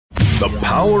The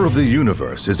power of the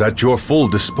universe is at your full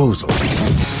disposal.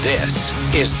 This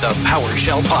is the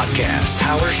PowerShell Podcast.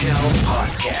 PowerShell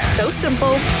Podcast. So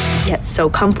simple, yet so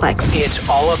complex. It's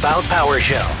all about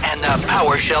PowerShell and the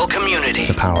PowerShell community.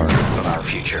 The power of our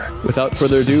future. Without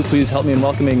further ado, please help me in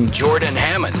welcoming Jordan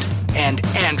Hammond and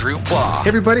Andrew Plaw. Hey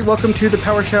everybody, welcome to the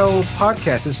PowerShell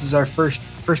Podcast. This is our first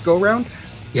go-round.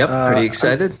 Yep, pretty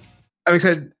excited. I'm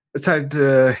excited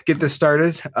to get this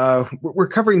started. We're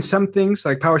covering some things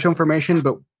like PowerShell information,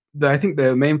 but I think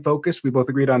the main focus we both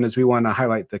agreed on is we want to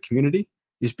highlight the community,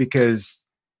 just because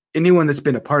anyone that's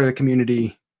been a part of the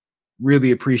community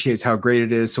really appreciates how great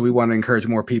it is. So we want to encourage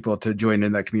more people to join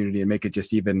in that community and make it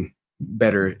just even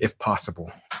better if possible.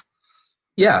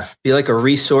 Yeah, be like a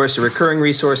resource, a recurring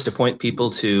resource to point people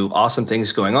to awesome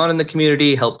things going on in the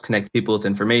community, help connect people with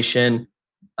information,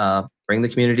 bring the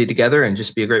community together, and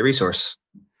just be a great resource.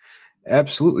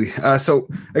 Absolutely. So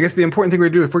I guess the important thing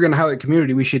we do, if we're going to highlight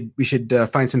community, we should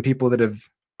find some people that have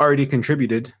already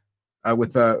contributed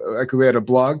with like we had a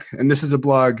blog, and this is a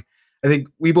blog. I think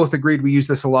we both agreed we used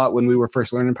this a lot when we were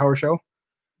first learning PowerShell.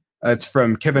 It's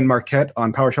from Kevin Marquette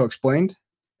on PowerShell Explained,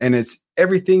 and it's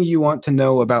everything you want to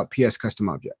know about PS custom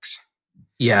objects.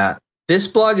 Yeah, this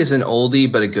blog is an oldie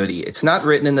but a goodie. It's not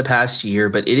written in the past year,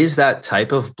 but it is that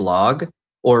type of blog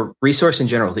or resource in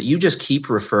general that you just keep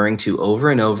referring to over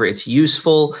and over. It's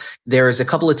useful. There's a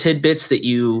couple of tidbits that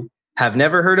you have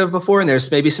never heard of before, and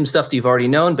there's maybe some stuff that you've already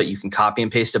known, but you can copy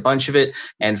and paste a bunch of it.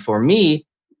 And for me,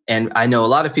 and I know a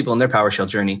lot of people in their PowerShell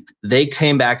journey, they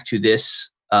came back to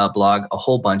this blog a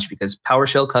whole bunch because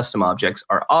PowerShell custom objects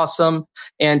are awesome,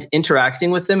 and interacting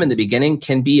with them in the beginning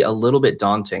can be a little bit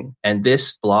daunting. And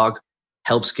this blog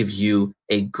helps give you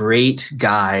a great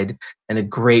guide and a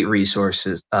great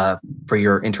resources for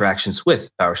your interactions with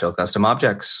PowerShell custom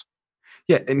objects.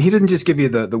 Yeah, and he doesn't just give you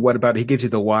the what about it, he gives you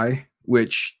the why,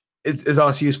 which is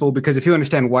also useful because if you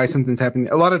understand why something's happening,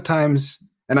 a lot of times,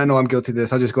 and I know I'm guilty of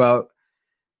this, I'll just go out,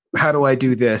 how do I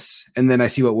do this? And then I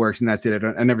see what works and that's it.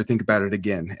 I never think about it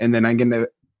again. And then I'm going to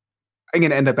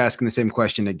end up asking the same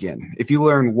question again. If you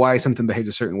learn why something behaves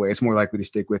a certain way, it's more likely to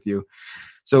stick with you.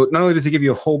 So not only does he give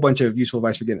you a whole bunch of useful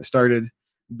advice for getting it started,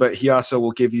 but he also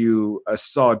will give you a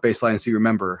solid baseline so you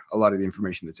remember a lot of the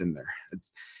information that's in there.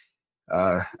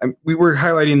 We were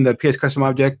highlighting the PS custom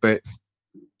object, but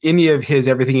any of his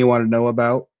everything you want to know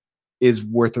about is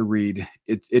worth a read.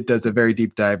 It does a very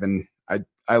deep dive, and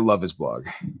I love his blog.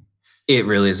 It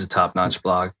really is a top-notch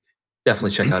blog.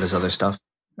 Definitely check out his other stuff.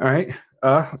 All right.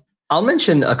 I'll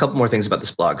mention a couple more things about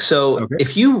this blog. So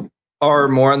if you are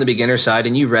more on the beginner side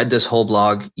and you read this whole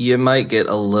blog, you might get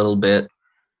a little bit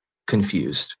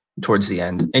confused towards the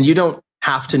end. And you don't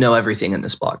have to know everything in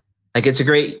this blog. Like, it's a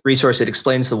great resource. It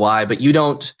explains the why, but you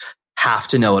don't have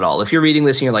to know it all. If you're reading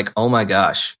this and you're like, oh my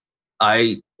gosh,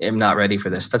 I am not ready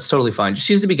for this, that's totally fine. Just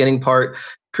use the beginning part,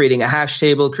 creating a hash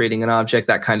table, creating an object,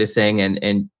 that kind of thing.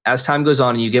 And as time goes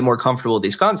on and you get more comfortable with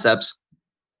these concepts,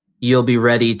 you'll be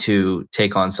ready to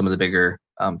take on some of the bigger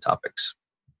topics.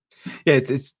 Yeah,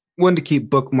 it's one to keep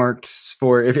bookmarked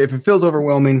for if it feels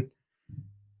overwhelming.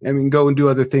 I mean, go and do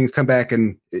other things, come back,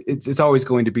 and it's always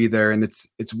going to be there, and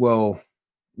it's well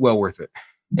worth it.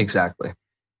 Exactly.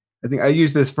 I think I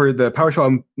use this for the PowerShell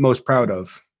I'm most proud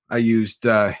of. I used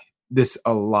this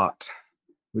a lot,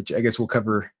 which I guess we'll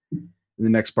cover in the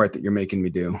next part that you're making me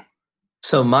do.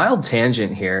 So mild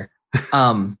tangent here.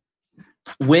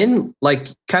 When, like,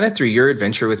 kind of through your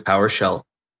adventure with PowerShell,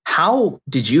 how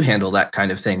did you handle that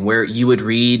kind of thing where you would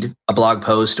read a blog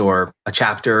post or a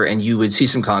chapter and you would see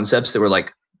some concepts that were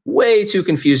like way too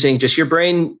confusing? Just your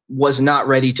brain was not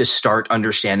ready to start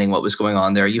understanding what was going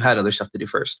on there. You had other stuff to do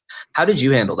first. How did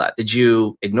you handle that? Did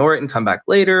you ignore it and come back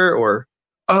later, or?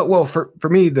 Well, for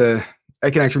me, I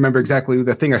can actually remember exactly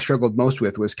the thing I struggled most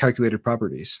with was calculated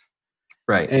properties.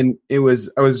 Right. And I was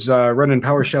running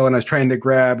PowerShell and I was trying to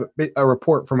grab a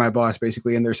report for my boss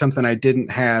basically. And there's something I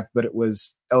didn't have, but it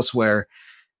was elsewhere.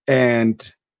 And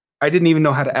I didn't even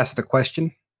know how to ask the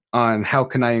question on how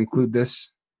can I include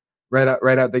this right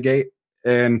out the gate.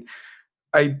 And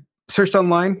I searched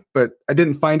online, but I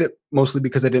didn't find it, mostly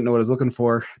because I didn't know what I was looking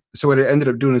for. So what I ended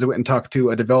up doing is I went and talked to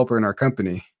a developer in our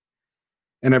company.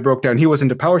 And I broke down, he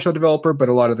wasn't a PowerShell developer, but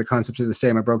a lot of the concepts are the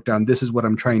same. I broke down, this is what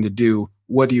I'm trying to do.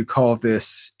 What do you call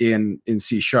this in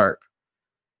C#?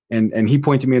 And he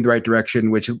pointed me in the right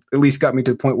direction, which at least got me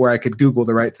to the point where I could Google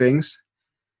the right things.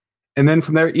 And then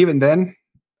from there, even then,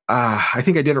 I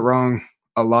think I did it wrong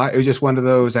a lot. It was just one of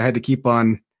those I had to keep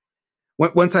on.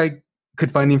 Once I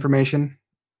could find the information,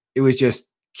 it was just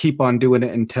keep on doing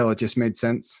it until it just made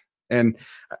sense. And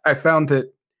I found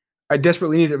that I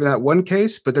desperately need it in that one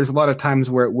case, but there's a lot of times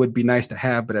where it would be nice to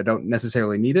have, but I don't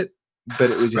necessarily need it. but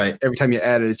it was just Right. every time you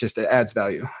add it, it adds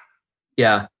value.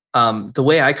 Yeah. The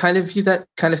way I kind of view that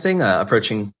kind of thing,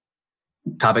 approaching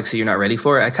topics that you're not ready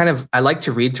for, I like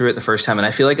to read through it the first time, and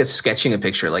I feel like it's sketching a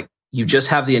picture. Like you just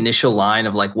have the initial line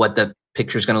of like what the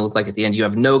picture is going to look like at the end. You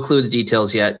have no clue the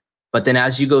details yet, but then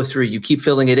as you go through, you keep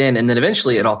filling it in, and then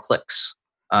eventually it all clicks,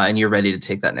 and you're ready to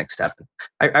take that next step.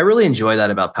 I really enjoy that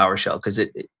about PowerShell because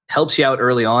it helps you out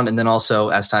early on, and then also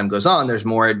as time goes on, there's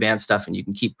more advanced stuff, and you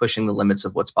can keep pushing the limits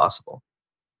of what's possible.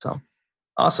 So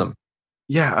awesome.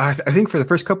 Yeah, I think for the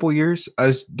first couple of years I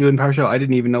was doing PowerShell, I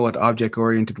didn't even know what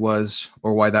object-oriented was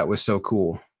or why that was so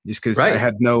cool. Just because I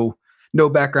had no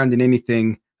background in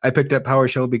anything. I picked up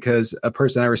PowerShell because a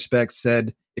person I respect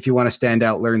said, if you want to stand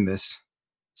out, learn this.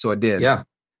 So I did. Yeah.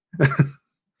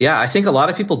 Yeah, I think a lot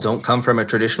of people don't come from a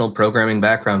traditional programming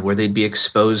background where they'd be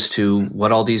exposed to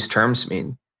what all these terms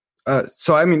mean.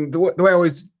 So, I mean, the way I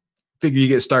always figure you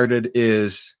get started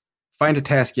is find a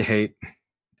task you hate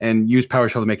and use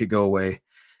PowerShell to make it go away.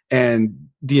 And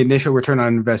the initial return on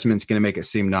investment is going to make it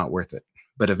seem not worth it.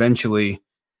 But eventually,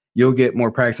 you'll get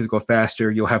more practice, go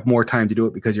faster. You'll have more time to do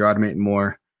it because you're automating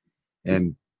more.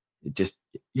 And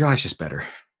your life's just better.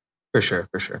 For sure.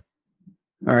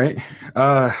 All right.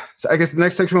 So I guess the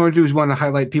next section I want to do is want to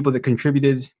highlight people that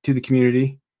contributed to the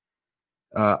community.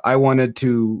 I wanted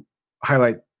to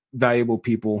highlight valuable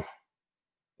people.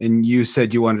 And you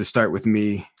said you wanted to start with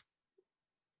me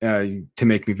to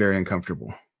make me very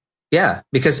uncomfortable. Yeah,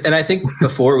 and I think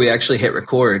before we actually hit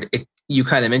record, you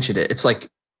kind of mentioned it. It's like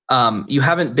you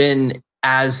haven't been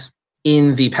as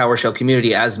in the PowerShell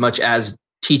community as much as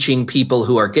teaching people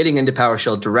who are getting into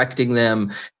PowerShell, directing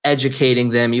them,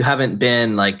 educating them. You haven't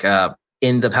been like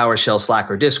in the PowerShell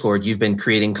Slack or Discord. You've been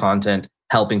creating content,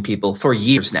 helping people for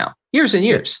years now, years and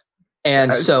years.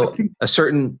 And so a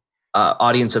certain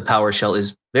audience of PowerShell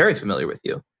is very familiar with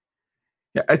you.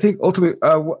 Yeah, I think ultimately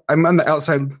I'm on the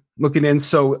outside looking in.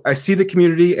 So I see the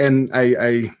community and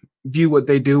I view what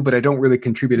they do, but I don't really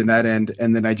contribute in that end.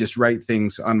 And then I just write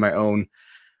things on my own,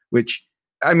 which,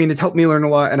 I mean, it's helped me learn a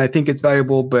lot and I think it's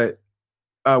valuable. But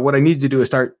what I need to do is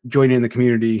start joining the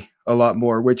community a lot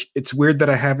more, which it's weird that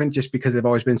I haven't just because they've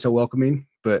always been so welcoming.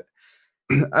 But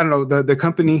I don't know, the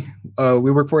company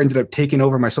we work for ended up taking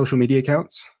over my social media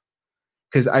accounts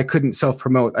because I couldn't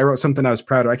self-promote. I wrote something I was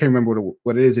proud of. I can't remember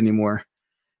what it is anymore.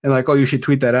 And like, oh, you should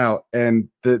tweet that out. And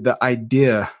the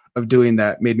idea of doing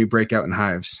that made me break out in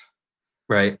hives.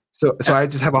 Right. So I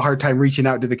just have a hard time reaching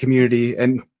out to the community.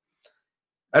 And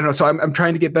I don't know. So I'm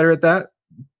trying to get better at that.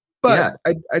 But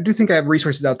yeah. I do think I have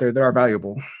resources out there that are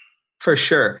valuable. For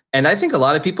sure. And I think a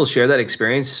lot of people share that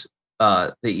experience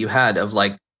that you had of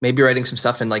like maybe writing some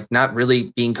stuff and like not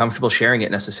really being comfortable sharing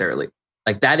it necessarily.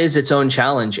 Like that is its own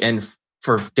challenge. And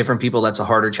for different people, that's a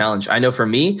harder challenge. I know for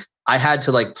me, I had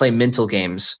to like play mental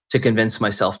games to convince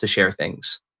myself to share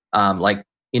things.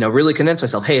 Really convince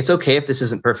myself, hey, it's okay if this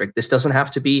isn't perfect. This doesn't have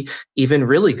to be even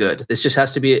really good. This just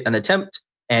has to be an attempt.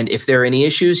 And if there are any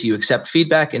issues, you accept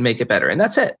feedback and make it better. And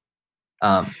that's it.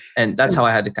 And that's how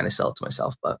I had to kind of sell it to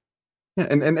myself. But yeah,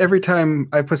 and every time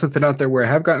I put something out there where I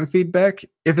have gotten feedback,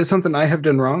 if it's something I have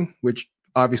done wrong, which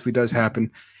obviously does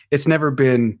happen, it's never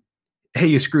been, hey,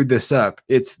 you screwed this up.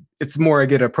 It's more I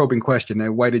get a probing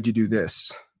question. Why did you do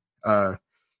this?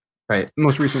 Right. The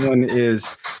most recent one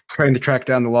is trying to track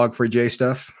down the log4j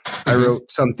stuff. I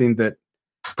wrote something that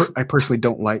I personally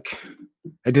don't like.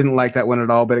 I didn't like that one at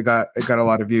all, but it got a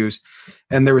lot of views.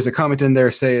 And there was a comment in there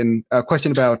saying a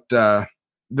question about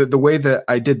the way that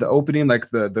I did the opening, like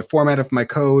the format of my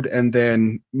code, and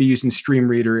then me using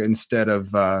StreamReader instead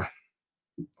of I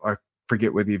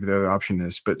forget what the other option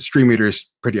is, but StreamReader is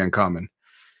pretty uncommon.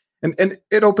 And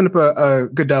it opened up a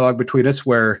good dialogue between us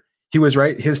where he was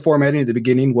right. His formatting at the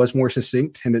beginning was more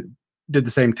succinct and it did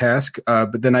the same task.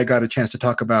 But then I got a chance to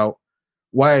talk about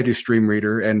why I do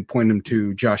StreamReader and point him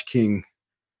to Josh King,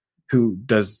 who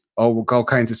does all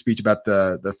kinds of speech about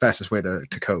the fastest way to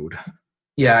code.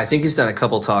 Yeah, I think he's done a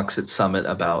couple talks at Summit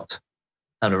about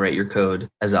how to write your code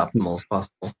as optimal as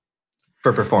possible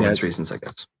for performance reasons, I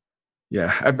guess.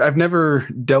 Yeah, I've never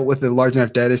dealt with the large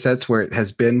enough data sets where it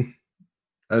has been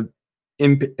an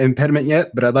impediment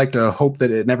yet, but I'd like to hope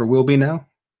that it never will be now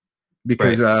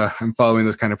because I'm following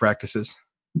those kind of practices.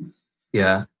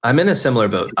 Yeah, I'm in a similar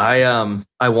boat. I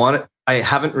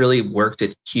haven't really worked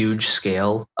at huge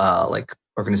scale, like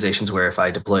organizations where if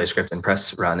I deploy a script and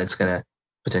press run, it's going to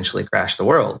potentially crash the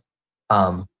world.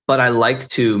 But I like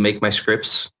to make my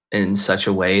scripts in such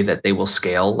a way that they will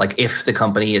scale. Like if the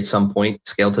company at some point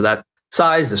scaled to that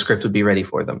size, the script would be ready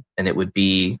for them. And I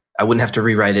wouldn't have to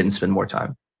rewrite it and spend more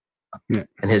time. Yeah.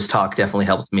 And his talk definitely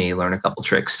helped me learn a couple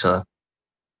tricks to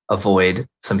avoid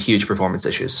some huge performance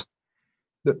issues.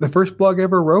 The first blog I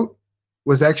ever wrote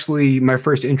was actually my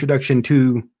first introduction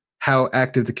to how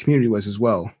active the community was as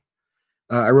well.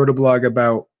 I wrote a blog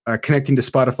about connecting to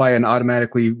Spotify and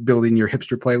automatically building your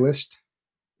hipster playlist.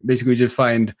 Basically, just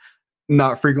find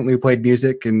not frequently played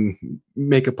music and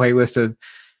make a playlist of.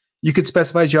 You could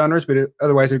specify genres, but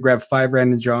otherwise, I'd grab 5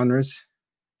 random genres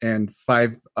and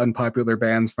 5 unpopular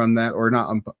bands from that, or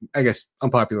not. I guess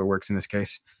unpopular works in this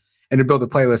case, and to build a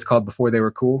playlist called "Before They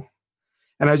Were Cool."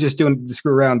 And I was just doing it to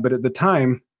screw around. But at the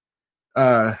time,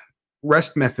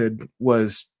 REST method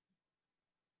was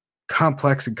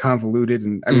complex and convoluted,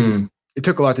 and I mean, it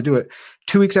took a lot to do it.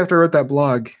 2 weeks after I wrote that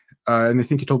blog, and I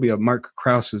think you told me Mark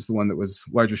Krause is the one that was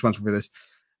largely responsible for this,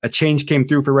 a change came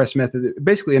through for REST method. It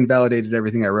basically invalidated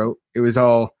everything I wrote. It was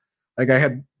all like I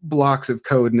had blocks of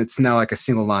code, and it's now like a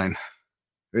single line.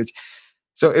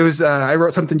 So it was, I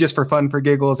wrote something just for fun, for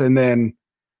giggles, and then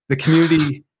the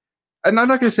community, and I'm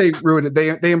not going to say ruined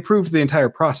it. They improved the entire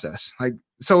process. Like,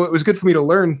 so it was good for me to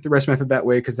learn the REST method that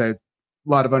way, because a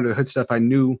lot of under the hood stuff I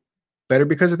knew better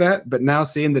because of that. But now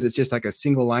seeing that it's just like a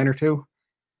single line or two,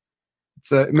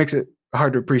 it makes it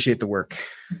hard to appreciate the work.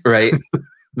 Right.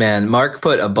 Man, Mark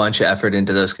put a bunch of effort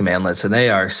into those commandlets, and they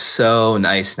are so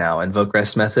nice now. Invoke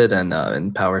REST method and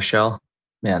PowerShell.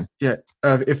 Man. Yeah.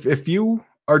 If you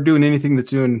are doing anything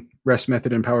that's doing REST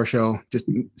method and PowerShell, just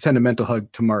send a mental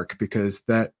hug to Mark, because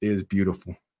that is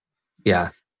beautiful. Yeah.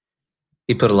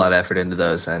 He put a lot of effort into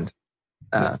those, and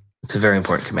it's a very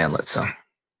important commandlet. So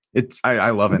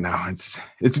I love it now.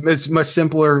 It's much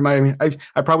simpler.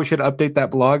 I probably should update that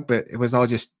blog, but it was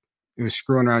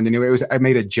screwing around anyway. I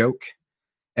made a joke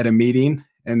at a meeting,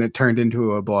 and it turned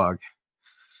into a blog.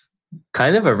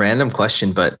 Kind of a random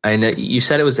question, but I know you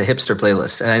said it was a hipster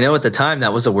playlist, and I know at the time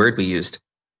that was a word we used.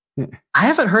 Yeah. I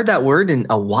haven't heard that word in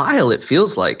a while, it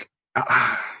feels like.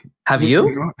 Have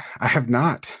you? I have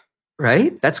not.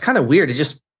 Right? That's kind of weird. It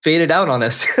just faded out on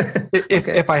us.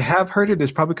 If I have heard it,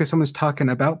 it's probably because someone's talking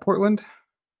about Portland.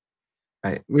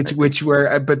 Right.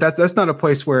 But that's not a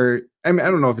place where, I mean, I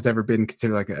don't know if it's ever been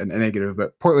considered like a negative,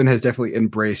 but Portland has definitely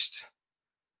embraced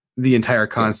the entire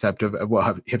concept of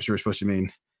what hipster is supposed to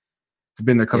mean. I've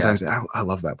been there a couple times. I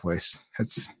love that place.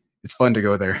 It's fun to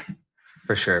go there.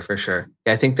 For sure.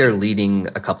 Yeah, I think they're leading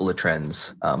a couple of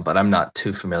trends, but I'm not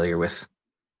too familiar with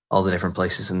all the different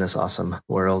places in this awesome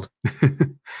world.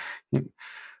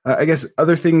 I guess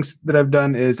other things that I've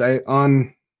done is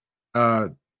on YouTube,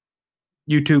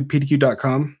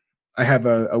 pdq.com, I have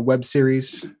a web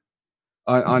series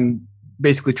on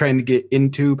basically trying to get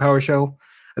into PowerShell.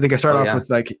 I think I start off with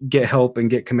like get help and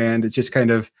get command. It's just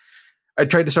kind of, I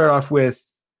tried to start off with,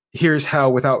 here's how,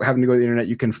 without having to go to the internet,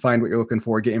 you can find what you're looking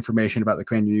for, get information about the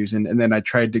command you're using. And then I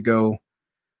tried to go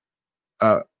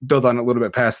build on a little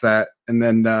bit past that. And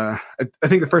then I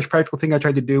think the first practical thing I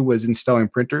tried to do was installing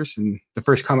printers. And the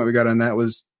first comment we got on that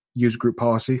was use group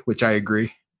policy, which I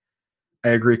agree. I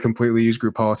agree completely. Use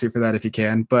group policy for that if you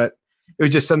can. But it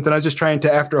was just something I was just trying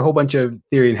to, after a whole bunch of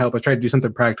theory and help, I tried to do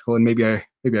something practical, and maybe I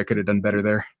could have done better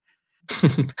there.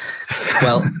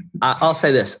 Well, I'll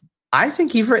say this. I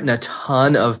think you've written a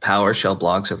ton of PowerShell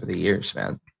blogs over the years,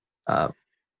 man.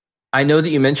 I know that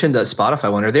you mentioned the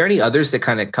Spotify one. Are there any others that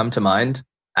kind of come to mind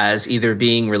as either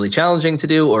being really challenging to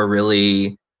do or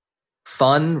really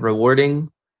fun,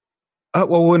 rewarding?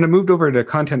 Well, when I moved over to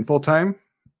content full time,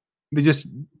 they just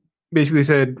basically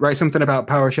said, write something about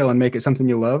PowerShell and make it something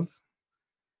you love.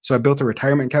 So I built a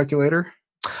retirement calculator.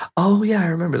 Oh yeah, I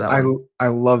remember that one. I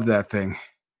love that thing.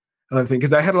 I love it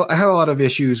because I had a lot of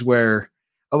issues where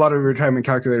a lot of retirement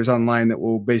calculators online that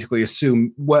will basically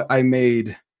assume what I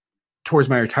made towards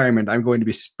my retirement, I'm going to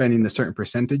be spending a certain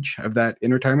percentage of that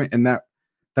in retirement. And that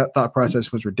thought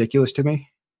process was ridiculous to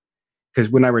me, because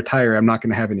when I retire, I'm not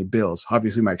going to have any bills.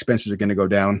 Obviously, my expenses are going to go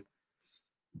down.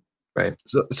 Right.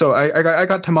 So I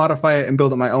got to modify it and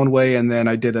build it my own way. And then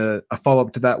I did a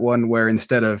follow-up to that one where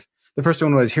instead of, the first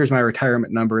one was, here's my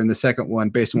retirement number. And the second one,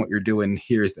 based on what you're doing,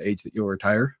 here's the age that you'll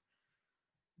retire.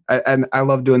 And I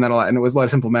love doing that a lot. And it was a lot of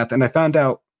simple math. And I found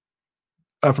out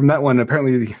from that one,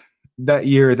 apparently that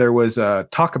year there was a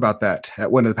talk about that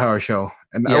at one of the PowerShell.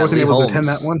 And I wasn't able to attend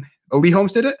that one. Oh, Lee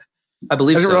Holmes did it? I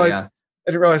believe so, yeah.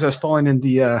 I didn't realize I was falling in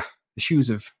the shoes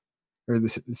of, or the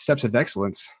steps of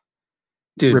excellence.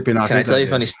 Dude, can I tell you a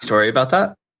funny story about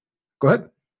that? Go ahead.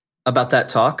 About that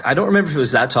talk. I don't remember if it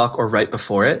was that talk or right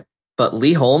before it, but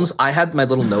Lee Holmes, I had my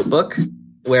little notebook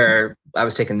where I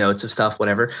was taking notes of stuff,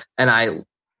 whatever, and I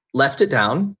left it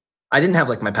down. I didn't have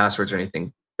like my passwords or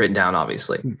anything written down,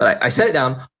 obviously, but I set it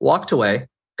down, walked away,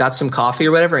 got some coffee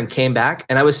or whatever, and came back.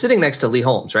 And I was sitting next to Lee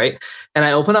Holmes, right? And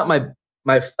I opened up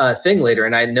my thing later,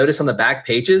 and I noticed on the back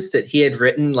pages that he had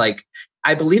written like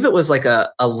I believe it was like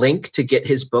a link to get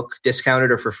his book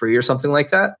discounted or for free or something like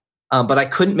that. But I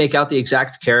couldn't make out the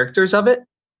exact characters of it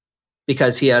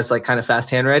because he has like kind of fast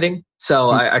handwriting.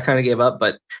 So I kind of gave up,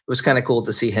 but it was kind of cool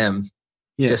to see him.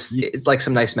 It's like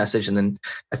some nice message and then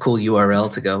a cool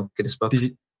URL to go get his book.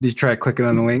 Did you try clicking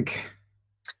on the link?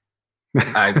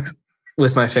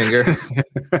 With my finger.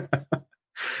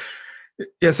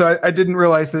 Yeah, so I didn't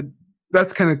realize that.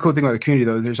 That's kind of the cool thing about the community,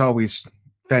 though. There's always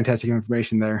fantastic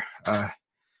information there.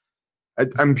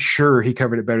 I'm sure he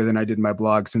covered it better than I did in my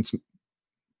blog, since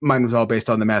mine was all based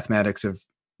on the mathematics of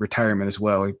retirement as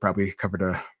well. He probably covered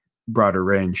a broader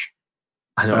range.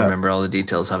 I don't remember all the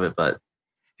details of it, but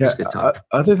yeah.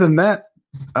 Other than that,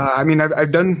 I mean,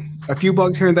 I've done a few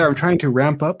blogs here and there. I'm trying to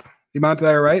ramp up the amount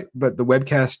that I write, but the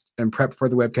webcast and prep for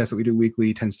the webcast that we do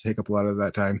weekly tends to take up a lot of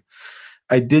that time.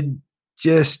 I did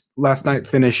just last night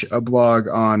finish a blog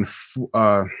on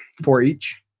for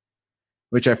each,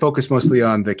 which I focus mostly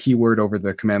on the keyword over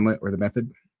the commandlet or the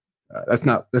method. That's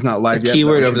not live yet.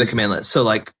 Keyword over the commandlet. So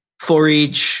like for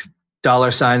each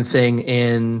 $ thing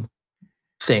in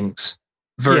things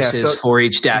versus for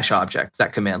each dash object,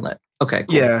 that commandlet. Okay.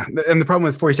 Cool. Yeah. And the problem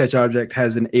with for each dash object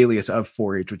has an alias of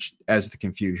for each, which adds the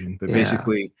confusion. But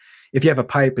basically, if you have a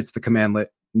pipe, it's the commandlet.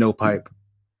 No pipe,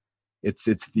 it's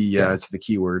the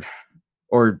keyword.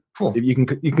 Or you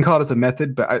can call it as a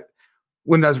method, but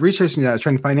when I was researching that, I was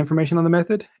trying to find information on the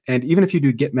method. And even if you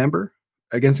do get member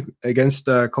against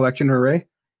a collection or array,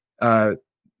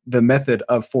 the method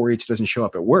of for each doesn't show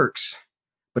up. It works,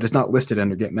 but it's not listed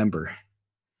under get member.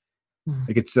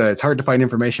 Like it's hard to find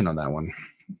information on that one.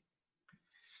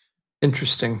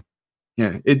 Interesting.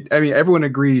 Yeah. I mean, everyone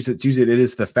agrees that it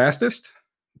is the fastest,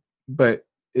 but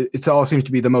it's all seems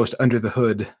to be the most under the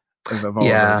hood of all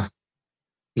of those.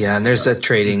 Yeah, and there's a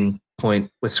trading point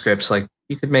with scripts. Like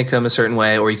you could make them a certain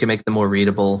way, or you can make them more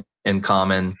readable and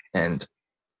common and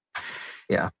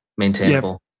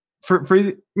maintainable. Yeah.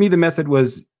 For me, the method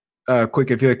was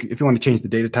quick. If you want to change the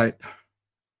data type,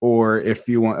 or if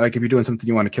you want, like if you're doing something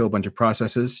you want to kill a bunch of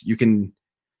processes, you can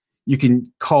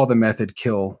call the method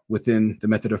kill within the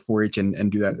method of for each and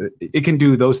do that. It can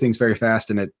do those things very fast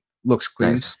and it looks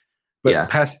clean. Nice. But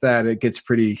past that, it gets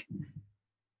pretty.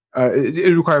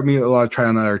 It required me a lot of trial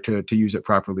and error to use it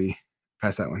properly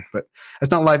past that one. But it's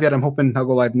not live yet. I'm hoping I'll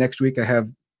go live next week. I have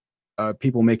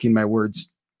people making my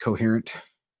words coherent.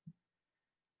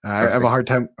 I have a hard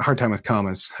time with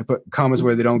commas. I put commas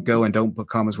where they don't go and don't put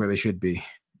commas where they should be.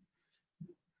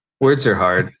 Words are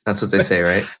hard. That's what they say,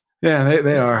 right? Yeah,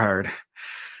 they are hard.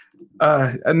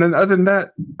 And then other than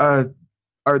that,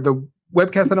 are the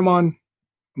webcasts that I'm on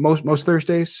most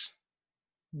Thursdays.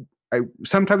 I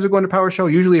sometimes go into PowerShell.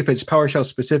 Usually, if it's PowerShell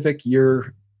specific,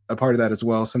 you're a part of that as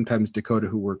well. Sometimes Dakota,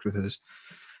 who worked with us,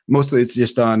 mostly it's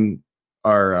just on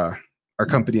our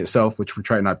company itself, which we're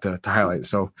trying not to highlight.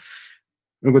 So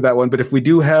we'll go with that one. But if we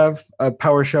do have a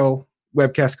PowerShell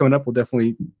webcast coming up, we'll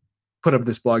definitely put up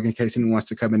this blog in case anyone wants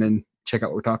to come in and check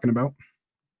out what we're talking about.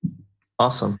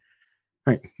 Awesome.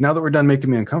 All right. Now that we're done making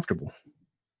me uncomfortable,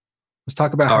 let's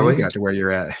talk about how you got to where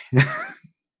you're at.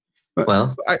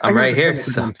 Well, I'm right here.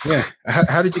 So. Yeah.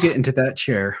 How did you get into that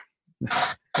chair?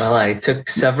 Well, I took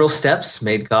several steps,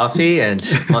 made coffee, and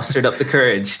mustered up the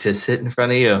courage to sit in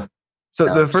front of you.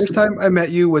 So the first time I met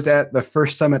you was at the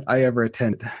first summit I ever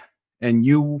attended, and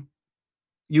you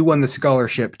won the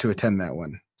scholarship to attend that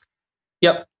one.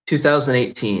 Yep,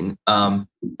 2018.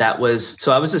 That was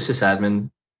so I was a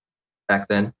sysadmin back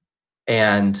then,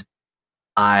 and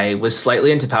I was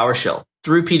slightly into PowerShell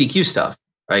through PDQ stuff.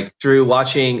 Like through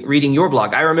reading your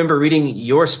blog. I remember reading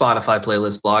your Spotify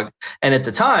playlist blog. And at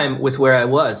the time with where I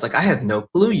was, like I had no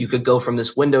clue you could go from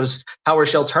this Windows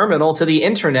PowerShell terminal to the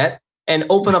internet and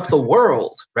open up the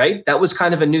world, right? That was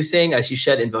kind of a new thing. As you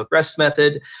said, invoke REST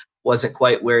method wasn't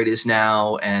quite where it is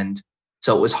now. And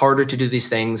so it was harder to do these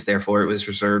things. Therefore, it was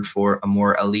reserved for a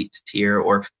more elite tier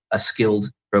or a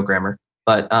skilled programmer.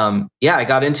 But I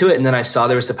got into it. And then I saw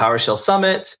there was the PowerShell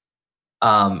Summit.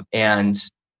 And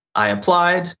I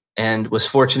applied and was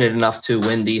fortunate enough to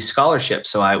win the scholarship.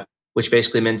 Which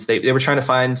basically means they were trying to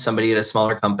find somebody at a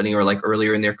smaller company or like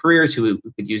earlier in their careers who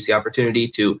could use the opportunity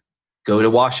to go to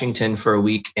Washington for a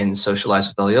week and socialize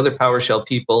with all the other PowerShell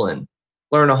people and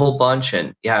learn a whole bunch.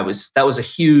 And that was a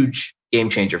huge game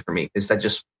changer for me because that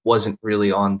just wasn't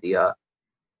really on the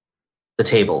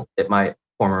table at my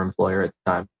former employer at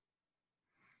the time.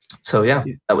 So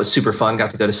that was super fun.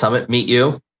 Got to go to Summit, meet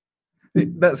you.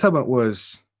 That Summit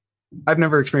was. I've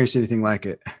never experienced anything like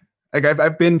it. Like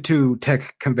I've been to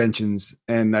tech conventions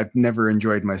and I've never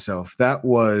enjoyed myself. That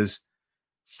was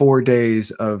 4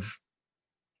 days of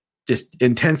just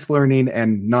intense learning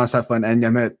and nonstop fun. And I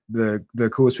met the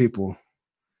coolest people.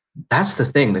 That's the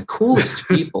thing. The coolest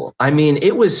people. I mean,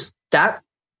 that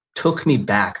took me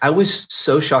back. I was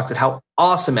so shocked at how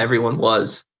awesome everyone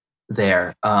was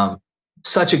there.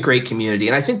 Such a great community.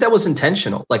 And I think that was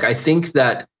intentional. Like, I think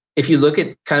that if you look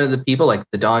at kind of the people like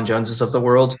the Don Joneses of the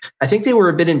world, I think they were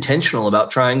a bit intentional about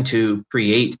trying to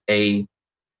create a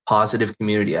positive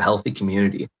community, a healthy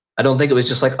community. I don't think it was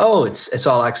just like, oh, it's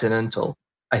all accidental.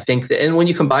 I think that, and when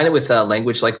you combine it with a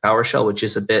language like PowerShell, which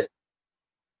is a bit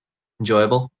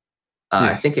enjoyable,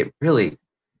 I think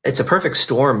it's a perfect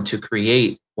storm to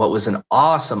create what was an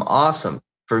awesome,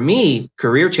 for me,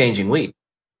 career-changing week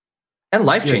and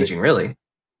life-changing, really.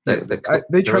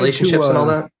 The relationships and all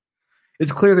that.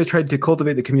 It's clear they tried to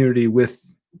cultivate the community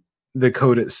with the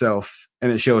code itself,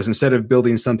 and it shows, instead of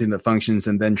building something that functions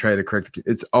and then try to correct it.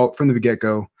 It's all from the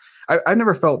get-go. I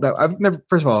never felt that.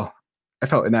 First of all, I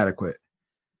felt inadequate.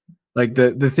 Like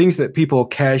the things that people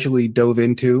casually dove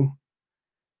into,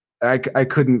 I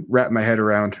couldn't wrap my head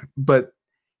around. But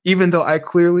even though I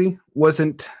clearly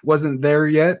wasn't there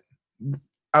yet,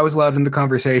 I was allowed in the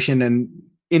conversation, and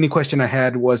any question I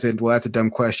had wasn't, well, that's a dumb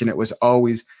question. It was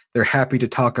always, they're happy to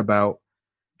talk about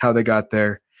how they got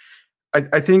there.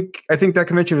 I think that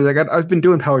convention was like, I've been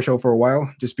doing PowerShell for a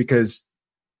while, just because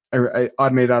I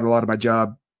automated out a lot of my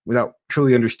job without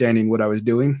truly understanding what I was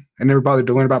doing. I never bothered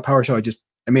to learn about PowerShell.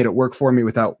 I made it work for me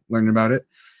without learning about it.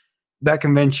 That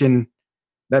convention,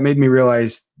 that made me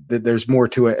realize that there's more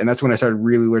to it. And that's when I started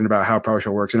really learning about how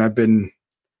PowerShell works. And I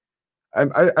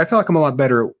feel like I'm a lot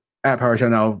better at PowerShell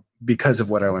now because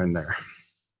of what I learned there.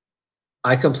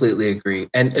 I completely agree.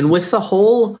 And with the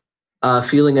whole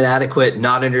feeling inadequate,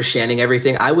 not understanding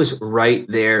everything, I was right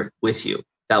there with you.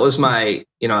 That was I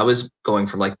was going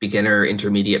from like beginner,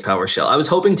 intermediate PowerShell. I was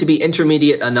hoping to be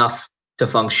intermediate enough to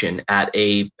function at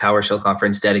a PowerShell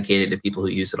conference dedicated to people who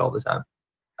use it all the time.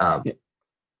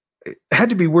 It had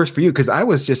to be worse for you, because I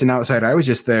was just an outsider. I was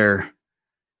just there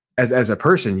as a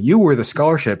person. You were the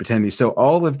scholarship attendee. So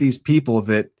all of these people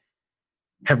that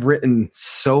have written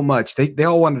so much, they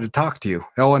all wanted to talk to you.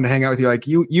 They all wanted to hang out with you. Like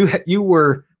you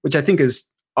were, which I think is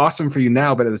awesome for you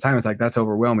now, but at the time it's like, that's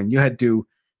overwhelming. You had to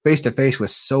face to face with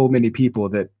so many people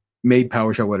that made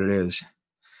PowerShell what it is.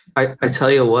 I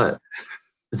tell you what,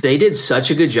 they did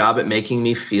such a good job at making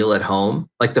me feel at home.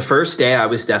 Like the first day I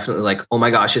was definitely like, oh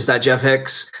my gosh, is that Jeff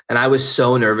Hicks? And I was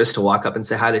so nervous to walk up and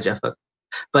say hi to Jeff.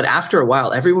 But after a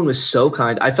while, everyone was so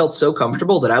kind. I felt so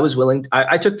comfortable that I was willing.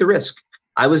 I took the risk.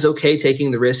 I was okay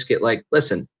taking the risk at like,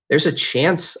 listen, there's a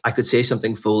chance I could say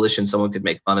something foolish and someone could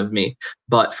make fun of me.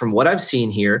 But from what I've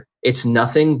seen here, it's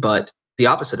nothing but the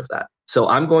opposite of that. So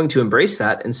I'm going to embrace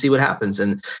that and see what happens,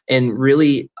 and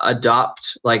really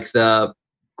adopt like the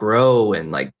grow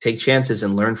and like take chances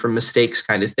and learn from mistakes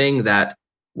kind of thing that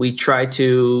we try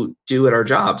to do at our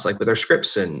jobs, like with our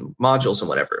scripts and modules and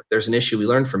whatever. If there's an issue, we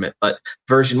learn from it. But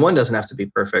version 1 doesn't have to be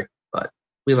perfect, but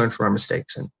we learn from our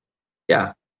mistakes. And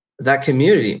yeah, that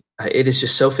community, it is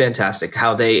just so fantastic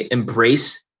how they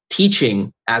embrace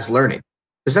teaching as learning,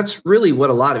 because that's really what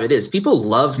a lot of it is. People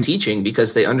love teaching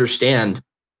because they understand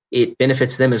it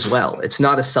benefits them as well. It's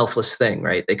not a selfless thing,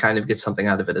 right? They kind of get something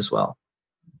out of it as well.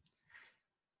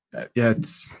 Yeah,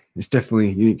 it's definitely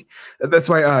unique. That's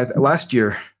why last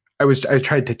year I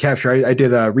tried to capture. I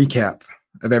did a recap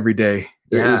of every day.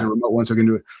 Yeah. It was a remote one, so I can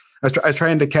do it. I was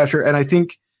trying to capture, and I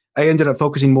think I ended up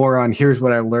focusing more on here's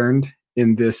what I learned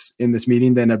in this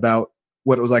meeting than about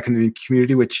what it was like in the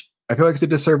community, which I feel like it's a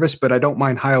disservice. But I don't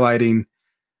mind highlighting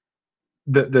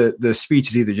the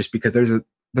speeches either, just because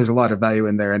there's a lot of value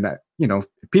in there, and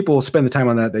if people spend the time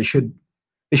on that, they should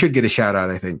get a shout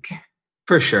out, I think.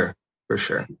 For sure.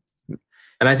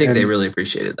 And I think they really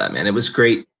appreciated that, man. It was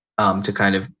great to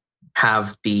kind of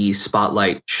have the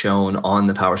spotlight shown on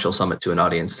the PowerShell Summit to an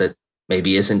audience that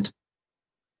maybe isn't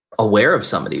aware of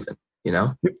Summit even,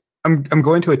 I'm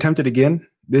going to attempt it again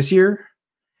this year.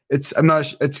 It's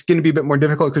going to be a bit more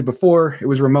difficult, because before it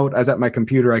was remote. I was at my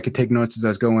computer. I could take notes as I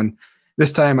was going.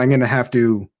 This time I'm going to have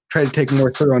to try to take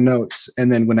more thorough notes. And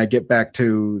then when I get back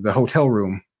to the hotel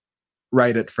room,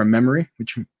 write it from memory,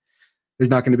 which there's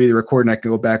not going to be the recording. I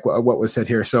can go back what was said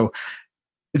here. So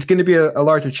it's going to be a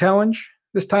larger challenge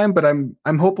this time, but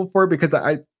I'm hopeful for it, because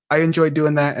I enjoy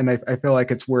doing that. And I feel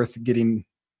like it's worth getting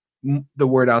the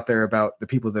word out there about the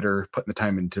people that are putting the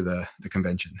time into the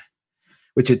convention,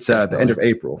 which it's the end of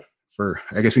April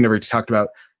I guess we never talked about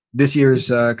this year's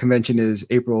convention is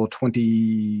April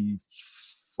 24th.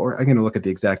 I'm going to look at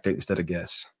the exact date instead of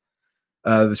guess.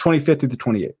 The 25th through the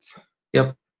 28th.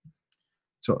 Yep.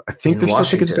 So I think there's still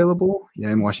tickets available.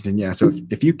 Yeah, in Washington. Yeah. So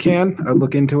if you can, I'll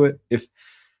look into it. If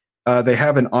they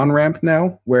have an on-ramp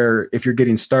now where if you're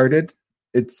getting started,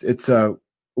 it's a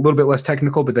little bit less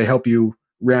technical, but they help you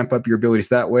ramp up your abilities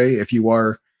that way. If you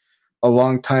are a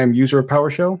long time user of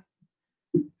PowerShell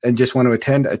and just want to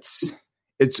attend,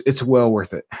 it's well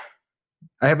worth it.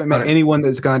 I haven't met anyone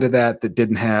that's gone to that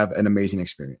didn't have an amazing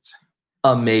experience.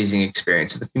 Amazing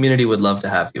experience. The community would love to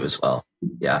have you as well.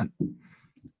 Yeah.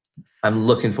 I'm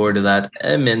looking forward to that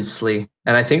immensely.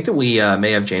 And I think that we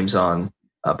may have James on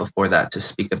before that to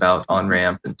speak about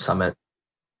On-Ramp and Summit,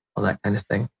 all that kind of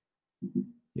thing.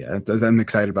 Yeah, I'm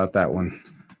excited about that one.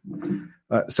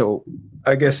 So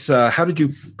I guess, how did you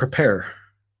prepare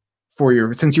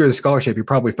for since you're the scholarship, you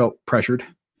probably felt pressured.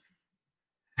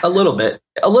 A little bit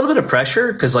of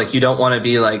pressure, because like you don't want to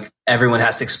be like everyone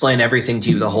has to explain everything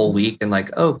to you the whole week and like,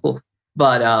 oh, cool.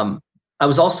 But I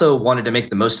was also wanted to make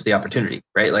the most of the opportunity,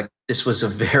 right? Like this was a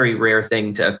very rare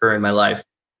thing to occur in my life,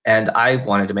 and I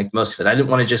wanted to make the most of it. I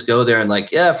didn't want to just go there and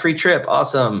like, yeah, free trip,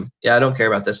 awesome. Yeah, I don't care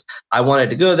about this. I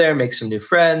wanted to go there, make some new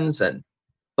friends, and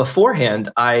beforehand,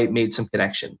 I made some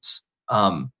connections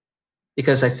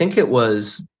because I think it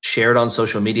was shared on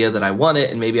social media that I won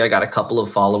it. And maybe I got a couple of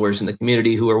followers in the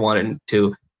community who were wanting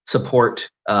to support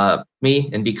me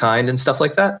and be kind and stuff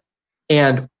like that.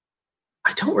 And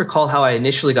I don't recall how I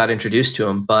initially got introduced to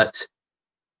him, but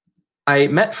I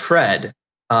met Fred,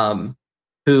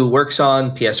 who works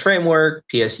on PS Framework,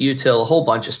 PS Util, a whole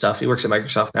bunch of stuff. He works at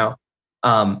Microsoft now.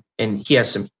 And he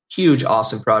has some huge,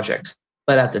 awesome projects.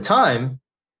 But at the time,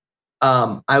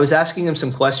 I was asking him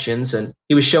some questions, and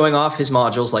he was showing off his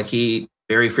modules like he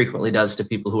very frequently does to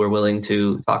people who are willing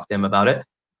to talk to him about it.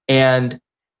 And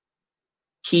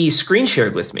he screen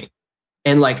shared with me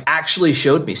and like actually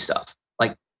showed me stuff.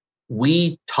 Like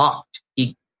we talked.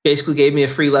 He basically gave me a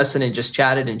free lesson and just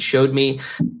chatted and showed me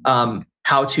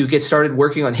how to get started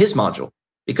working on his module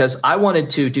because I wanted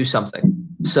to do something.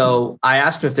 So I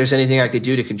asked him if there's anything I could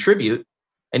do to contribute.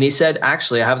 And he said,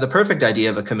 actually, I have the perfect idea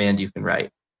of a command you can write.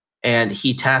 And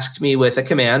he tasked me with a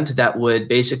command that would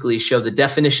basically show the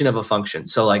definition of a function.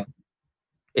 So like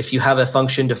if you have a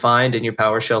function defined in your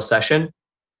PowerShell session,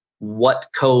 what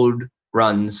code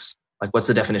runs, like what's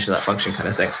the definition of that function kind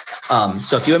of thing.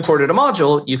 So if you imported a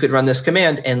module, you could run this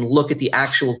command and look at the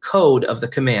actual code of the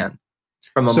command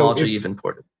from a module you've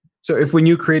imported. So if when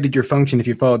you created your function, if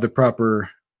you followed the proper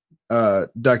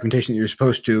documentation that you're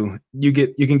supposed to, you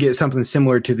can get something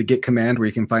similar to the git command where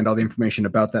you can find all the information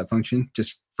about that function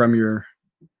just from your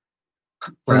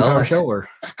PowerShell, or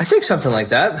I think something like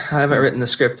that. I haven't written the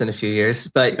script in a few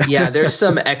years, but yeah, there's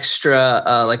some extra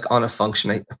like on a function.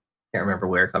 I can't remember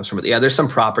where it comes from, but yeah, there's some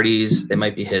properties. They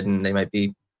might be hidden. They might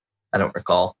be, I don't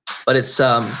recall, but it's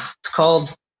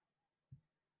called,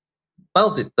 well,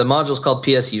 the module is called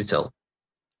PS Util.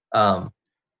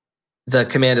 The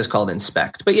command is called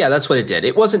inspect. But yeah, that's what it did.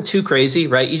 It wasn't too crazy,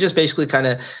 right? You just basically kind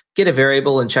of get a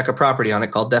variable and check a property on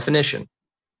it called definition.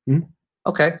 Mm-hmm.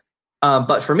 Okay.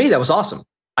 But for me, that was awesome.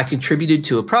 I contributed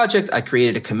to a project. I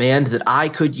created a command that I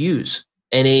could use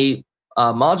in a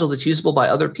module that's usable by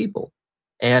other people.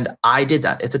 And I did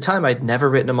that. At the time, I'd never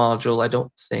written a module, I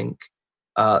don't think,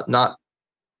 not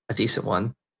a decent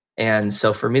one. And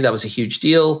so for me, that was a huge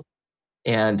deal.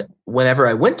 And whenever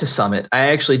I went to Summit, I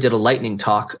actually did a lightning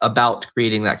talk about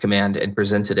creating that command and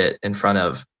presented it in front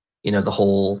of, the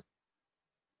whole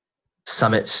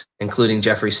Summit, including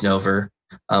Jeffrey Snover,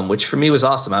 which for me was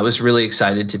awesome. I was really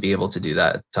excited to be able to do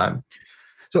that at the time.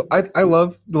 So I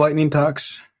love the lightning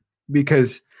talks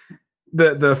because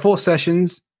the full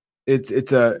sessions,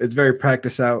 it's very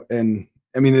practice out. And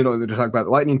I mean, they don't talk about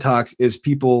lightning talks is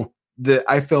people that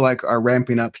I feel like are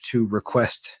ramping up to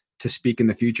request to speak in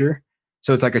the future.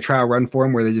 So it's like a trial run for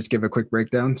them where they just give a quick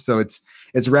breakdown. So it's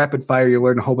rapid fire. You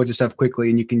learn a whole bunch of stuff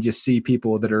quickly, and you can just see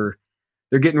people that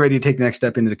they're getting ready to take the next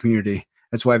step into the community.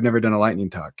 That's why I've never done a lightning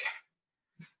talk.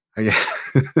 It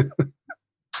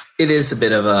is a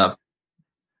bit of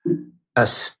a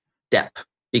step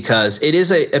because it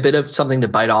is a bit of something to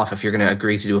bite off if you're going to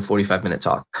agree to do a 45-minute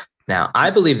talk. Now, I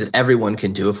believe that everyone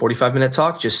can do a 45-minute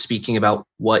talk, just speaking about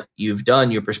what you've done,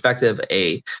 your perspective,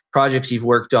 a project you've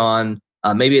worked on.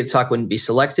 Maybe a talk wouldn't be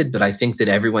selected, but I think that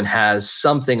everyone has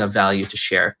something of value to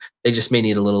share. They just may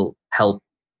need a little help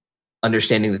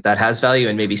understanding that has value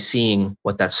and maybe seeing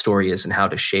what that story is and how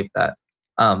to shape that.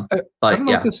 I don't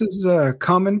know if this is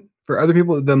common for other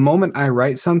people. The moment I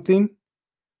write something,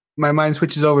 my mind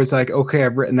switches over. It's like, okay,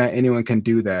 I've written that. Anyone can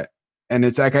do that. And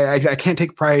it's like, I can't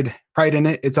take pride in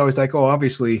it. It's always like, oh,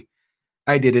 obviously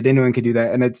I did it. Anyone can do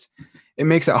that. And it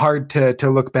makes it hard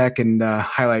to look back and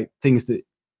highlight things that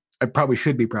I probably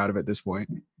should be proud of at this point.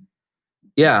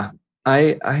 Yeah,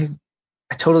 I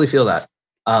totally feel that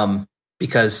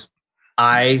because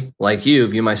I, like you,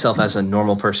 view myself as a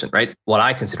normal person, right? What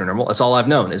I consider normal. That's all I've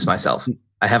known is myself.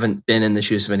 I haven't been in the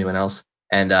shoes of anyone else.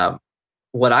 And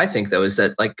what I think though is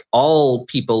that like all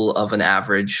people of an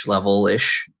average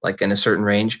level-ish, like in a certain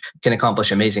range, can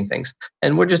accomplish amazing things.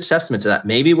 And we're just a testament to that.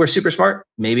 Maybe we're super smart,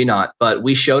 maybe not, but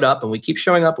we showed up and we keep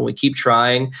showing up and we keep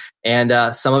trying. And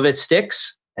some of it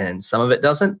sticks and some of it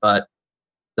doesn't, but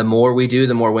the more we do,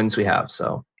 the more wins we have.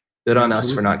 So good on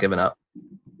us for not giving up.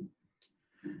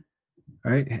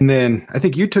 All right. And then I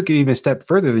think you took it even a step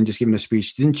further than just giving a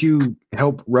speech. Didn't you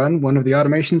help run one of the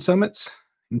automation summits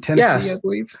in Tennessee, Yes. I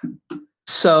believe?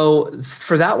 So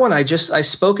for that one, I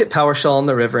spoke at PowerShell on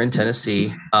the River in Tennessee,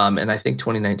 in I think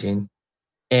 2019.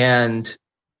 And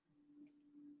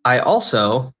I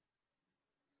also,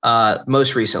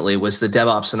 most recently was the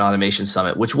DevOps and Automation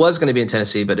Summit, which was going to be in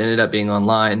Tennessee, but ended up being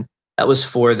online. That was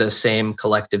for the same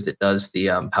collective that does the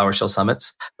PowerShell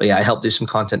summits. But yeah, I helped do some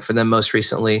content for them most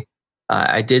recently.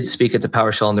 I did speak at the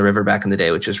PowerShell on the River back in the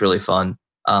day, which was really fun.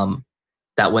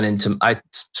 That went into, I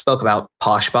spoke about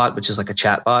Poshbot, which is like a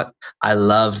chatbot. I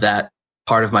loved that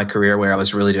part of my career where I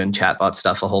was really doing chatbot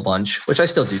stuff a whole bunch, which I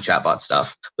still do chatbot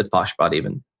stuff with Poshbot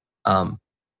even.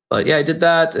 But yeah, I did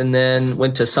that and then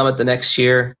went to Summit the next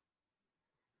year.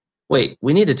 Wait,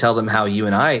 we need to tell them how you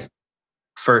and I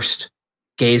first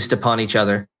gazed upon each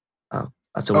other.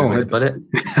 That's a weird way to put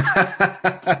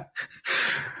it.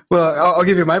 Well, I'll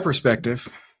give you my perspective.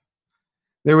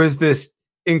 There was this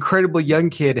incredibly young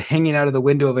kid hanging out of the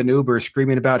window of an Uber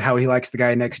screaming about how he likes the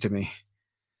guy next to me.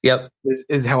 Yep.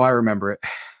 Is how I remember it.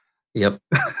 Yep.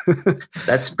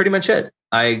 That's pretty much it.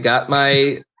 I got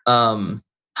my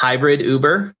hybrid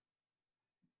Uber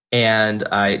and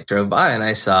I drove by and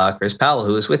I saw Chris Powell,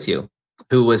 who was with you,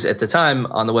 who was at the time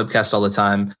on the webcast all the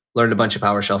time, learned a bunch of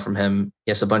PowerShell from him.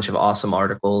 He has a bunch of awesome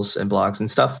articles and blogs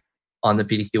and stuff on the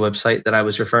PDQ website that I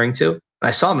was referring to. And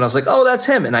I saw him and I was like, oh, that's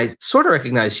him. And I sort of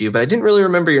recognized you, but I didn't really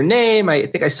remember your name. I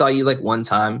think I saw you like one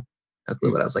time. No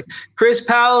clue, but I was like, Chris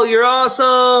Powell, you're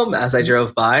awesome, as I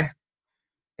drove by.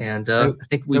 And I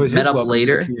think we met up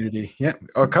later. Yeah,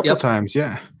 a couple of times,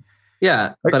 yeah.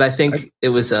 Yeah, but I think it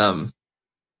was a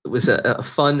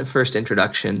fun first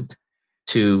introduction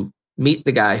to meet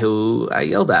the guy who I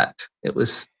yelled at. It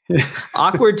was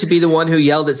awkward to be the one who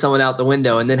yelled at someone out the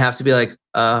window and then have to be like,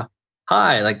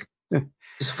 hi, like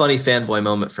just a funny fanboy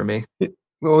moment for me.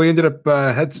 Well, we ended up,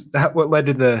 that's what led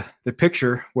to the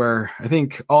picture where I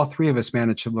think all three of us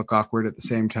managed to look awkward at the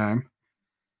same time.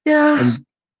 Yeah.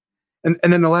 And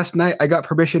then the last night I got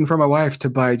permission from my wife to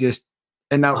buy just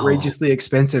an outrageously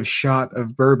expensive shot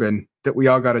of bourbon that we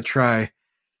all got to try.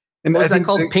 And what was that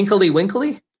called? Pinkly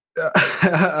Winkly?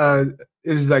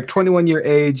 It was like 21-year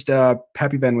aged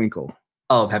Pappy Van Winkle.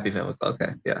 Oh, Pappy Van Winkle.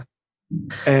 Okay. Yeah.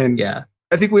 And yeah,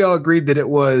 I think we all agreed that it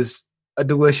was a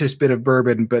delicious bit of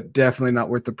bourbon, but definitely not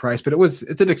worth the price. But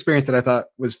it's an experience that I thought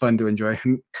was fun to enjoy.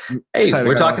 Hey,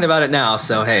 we're talking about it now.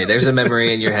 So, hey, there's a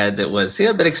memory in your head that was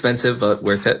a bit expensive, but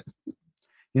worth it.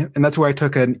 Yeah. And that's where I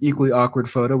took an equally awkward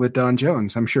photo with Don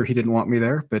Jones. I'm sure he didn't want me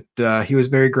there, but he was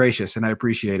very gracious and I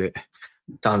appreciate it.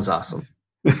 Don's awesome.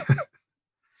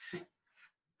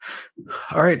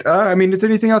 All right. I mean, is there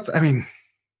anything else? I mean,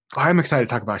 I'm excited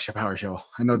to talk about PowerShell.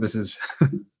 I know this is.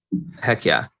 Heck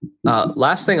yeah.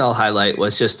 Last thing I'll highlight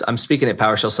was just I'm speaking at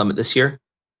PowerShell Summit this year.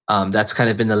 That's kind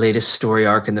of been the latest story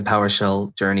arc in the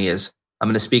PowerShell journey. Is I'm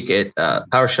going to speak at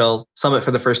PowerShell Summit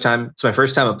for the first time. It's my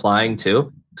first time applying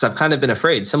too, because I've kind of been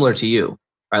afraid, similar to you.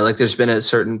 Right? Like there's been a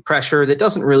certain pressure that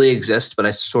doesn't really exist, but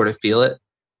I sort of feel it.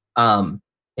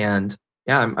 And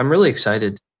yeah, I'm really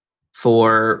excited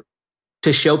to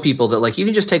show people that like you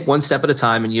can just take one step at a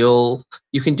time and you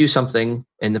can do something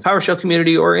in the PowerShell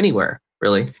community or anywhere,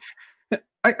 really.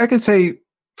 I can say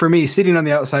for me, sitting on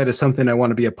the outside is something I want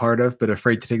to be a part of, but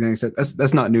afraid to take the next step.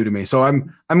 That's not new to me. So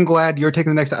I'm glad you're taking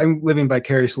the next step. I'm living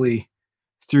vicariously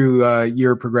through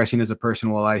your progressing as a person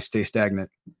while I stay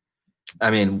stagnant. I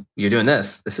mean, you're doing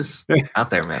this. This is out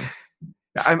there, man.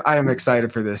 I am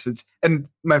excited for this. And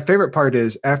my favorite part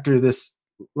is after this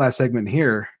last segment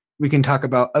here, we can talk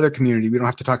about other community. We don't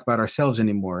have to talk about ourselves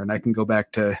anymore. And I can go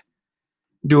back to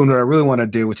doing what I really want to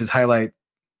do, which is highlight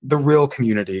the real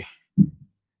community.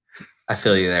 I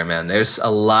feel you there, man. There's a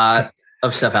lot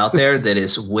of stuff out there that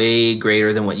is way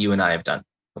greater than what you and I have done.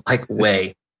 Like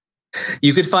way.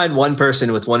 You could find one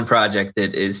person with one project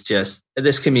that is just,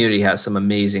 this community has some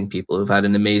amazing people who've had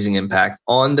an amazing impact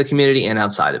on the community and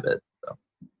outside of it. So.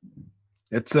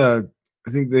 It's I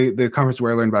think the conference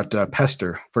where I learned about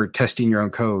Pester for testing your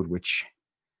own code, which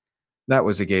that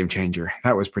was a game changer.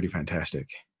 That was pretty fantastic.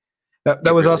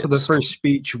 That was also the first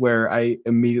speech where I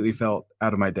immediately felt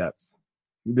out of my depth.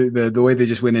 The way they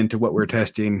just went into what we're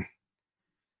testing.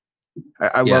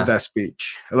 I love that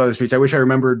speech. I love the speech. I wish I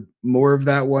remembered more of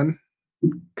that one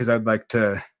because I'd like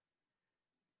to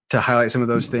to highlight some of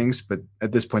those things. But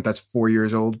at this point, that's 4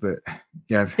 years old. But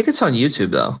yeah, I think it's on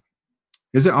YouTube though.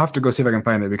 Is it? I'll have to go see if I can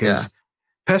find it because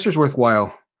Pester's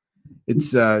worthwhile.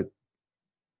 It's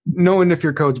knowing if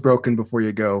your code's broken before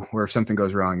you go or if something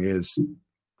goes wrong is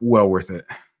well worth it.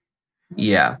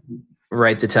 Yeah.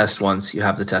 Write the test once, you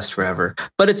have the test forever.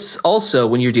 But it's also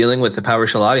when you're dealing with the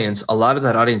PowerShell audience, a lot of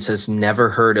that audience has never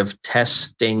heard of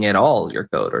testing at all your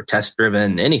code or test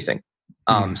driven anything.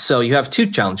 So you have two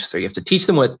challenges there. You have to teach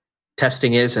them what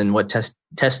testing is and what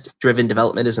test driven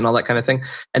development is and all that kind of thing.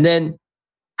 And then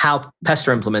how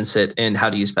Pester implements it and how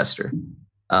to use Pester.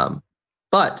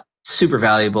 But super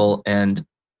valuable. And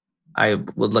I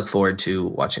would look forward to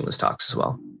watching those talks as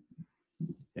well.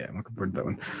 Yeah, I'm looking forward to that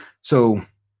one. So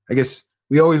I guess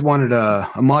we always wanted a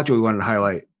module we wanted to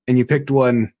highlight, and you picked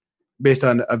one based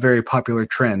on a very popular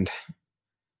trend.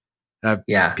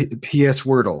 PS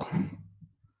Wordle.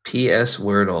 PS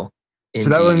Wordle. Indeed. So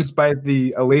that one's by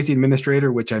a lazy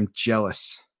administrator, which I'm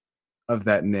jealous of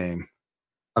that name.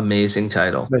 Amazing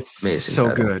title. That's Amazing so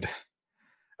title. good.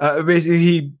 Basically,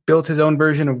 he built his own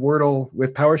version of Wordle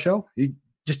with PowerShell. He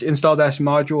just installed that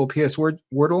module PS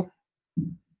Wordle,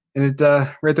 and it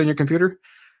right there on your computer.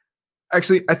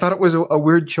 Actually, I thought it was a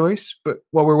weird choice, but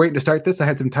while we're waiting to start this, I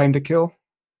had some time to kill.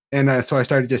 And so I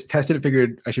started just testing it,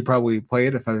 figured I should probably play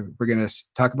it if we're going to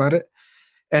talk about it.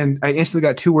 And I instantly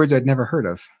got two words I'd never heard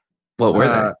of. What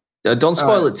were they? Don't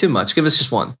spoil it too much. Give us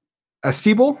just one. A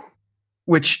Siebel,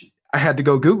 which I had to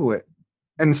go Google it.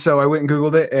 And so I went and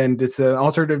Googled it, and it's an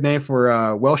alternative name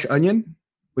for Welsh onion,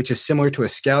 which is similar to a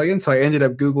scallion. So I ended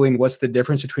up Googling what's the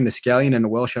difference between a scallion and a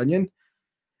Welsh onion.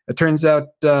 It turns out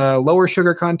lower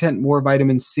sugar content, more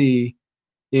vitamin C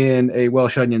in a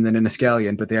Welsh onion than in a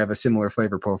scallion, but they have a similar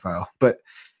flavor profile. But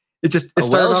it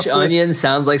Welsh onion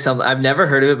sounds like something I've never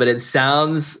heard of it, but it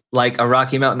sounds like a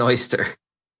Rocky Mountain oyster.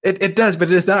 It does, but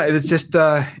it is not. It is just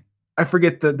I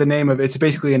forget the name of it. It's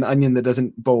basically an onion that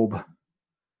doesn't bulb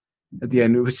at the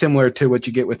end. It was similar to what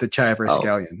you get with a chive or a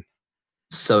scallion.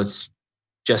 So it's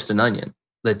just an onion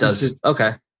that does.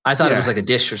 Okay. I thought it was like a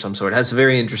dish or some sort. It has a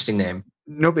very interesting name.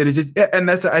 Nope, it is just, and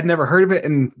I'd never heard of it,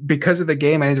 and because of the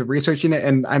game, I ended up researching it,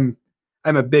 and I'm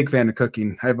a big fan of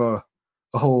cooking. I have a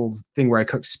whole thing where I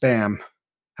cook Spam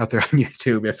out there on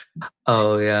YouTube.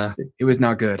 It was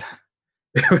not good.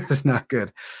 It was not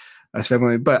good.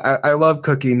 But I love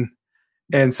cooking,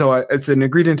 and so it's an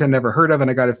ingredient I never heard of, and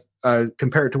I got to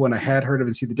compare it to one I had heard of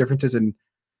and see the differences. And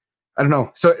I don't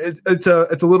know. So it's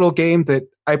a little game that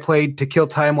I played to kill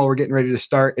time while we're getting ready to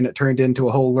start, and it turned into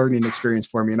a whole learning experience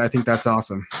for me, and I think that's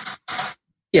awesome.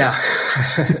 Yeah.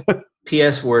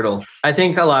 PS Wordle. I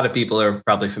think a lot of people are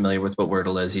probably familiar with what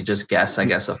Wordle is. You just guess, I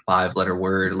guess, a 5-letter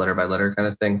word, letter by letter kind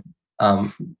of thing.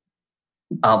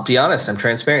 I'll be honest. I'm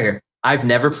transparent here. I've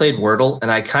never played Wordle, and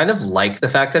I kind of like the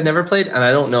fact I've never played. And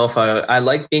I don't know if I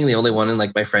like being the only one in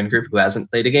like my friend group who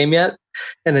hasn't played a game yet.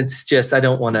 And it's just, I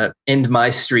don't want to end my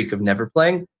streak of never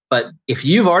playing. But if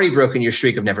you've already broken your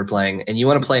streak of never playing and you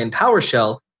want to play in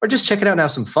PowerShell, or just check it out and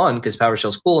have some fun because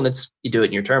PowerShell's cool and you do it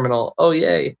in your terminal. Oh,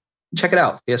 yay. Check it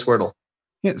out. PS Wordle.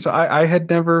 Yeah. So I had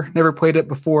never played it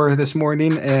before this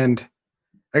morning. And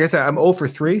like I said, I'm 0 for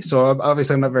 3. So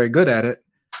obviously I'm not very good at it.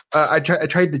 I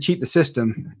tried to cheat the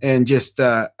system and just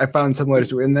I found some letters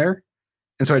that were in there.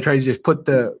 And so I tried to just put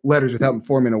the letters without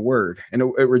forming a word. And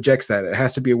it rejects that. It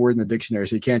has to be a word in the dictionary.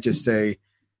 So you can't just say,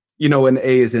 an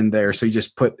A is in there. So you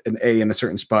just put an A in a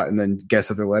certain spot and then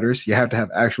guess other letters. You have to have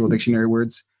actual dictionary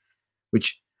words,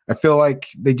 which I feel like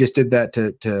they just did that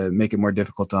to make it more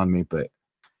difficult on me. But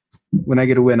when I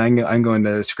get a win, I'm going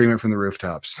to scream it from the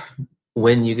rooftops.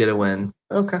 When you get a win.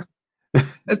 Okay.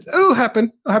 It'll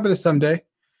happen. It'll happen someday.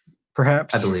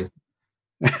 Perhaps. I believe.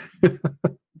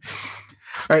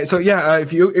 All right. So yeah,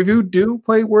 if you do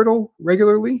play Wordle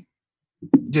regularly,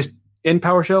 just in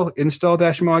PowerShell, install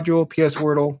 -module, PS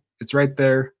Wordle. It's right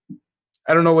there.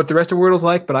 I don't know what the rest of Wordle's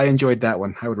like, but I enjoyed that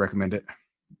one. I would recommend it.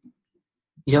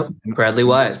 Yep. Bradley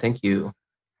Wyatt. Thank you.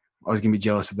 I was going to be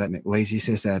jealous of that lazy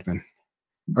sysadmin.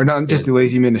 Or not just the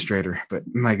lazy administrator, but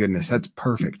my goodness, that's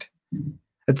perfect.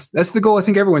 That's the goal. I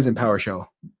think everyone's in PowerShell.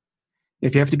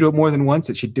 If you have to do it more than once,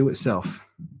 it should do itself.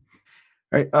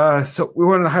 All right. So we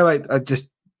wanted to highlight just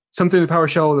something in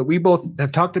PowerShell that we both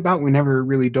have talked about. We never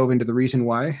really dove into the reason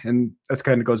why. And that's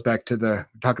kind of goes back to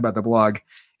talk about the blog.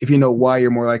 If you know why,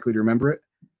 you're more likely to remember it.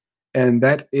 And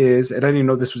that is, and I didn't even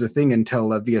know this was a thing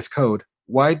until VS Code.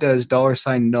 Why does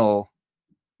 $null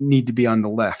need to be on the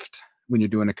left when you're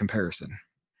doing a comparison?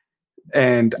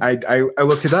 And I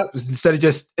looked it up instead of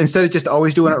just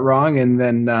always doing it wrong and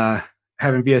then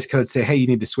having VS Code say, hey, you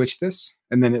need to switch this,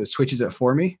 and then it switches it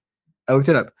for me. I looked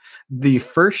it up. The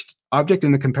first object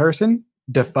in the comparison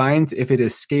defines if it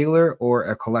is scalar or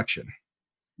a collection.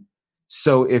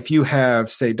 So if you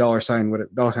have, say,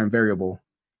 $sign variable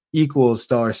equals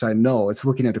 $null, it's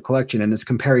looking at a collection and it's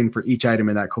comparing for each item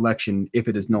in that collection if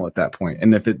it is null at that point.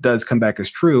 And if it does come back as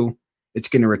true, it's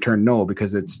going to return null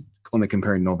because it's only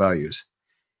comparing null values.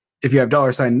 If you have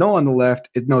 $null on the left,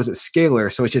 it knows it's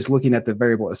scalar, so it's just looking at the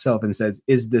variable itself and says,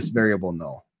 is this variable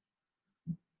null?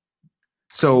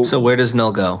 So where does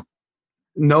null go?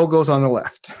 Null goes on the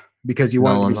left because you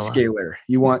want it to be scalar.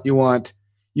 You want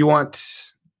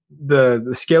the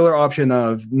scalar option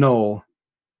of null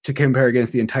to compare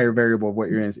against the entire variable of what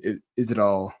you're in. Is it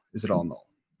all null?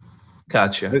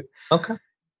 Gotcha. Okay.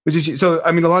 So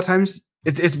I mean, a lot of times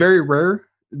it's very rare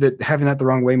that having that the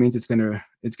wrong way means it's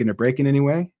gonna break in any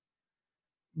way.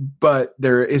 But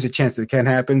there is a chance that it can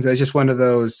happen. So it's just one of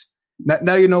those.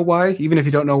 Now you know why. Even if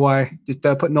you don't know why, just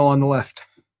put null on the left.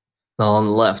 Null on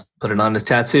the left. Put it on a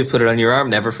tattoo. Put it on your arm.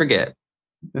 Never forget.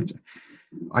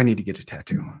 I need to get a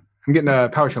tattoo. I'm getting a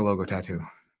PowerShell logo tattoo.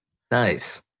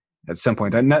 Nice. At some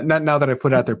point, not now that I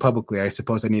put it out there publicly, I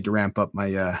suppose I need to ramp up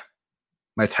my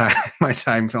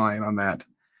timeline on that.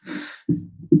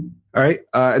 All right,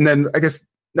 and then I guess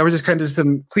now we're just kind of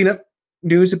some cleanup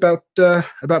news about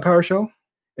PowerShell.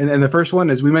 And the first one,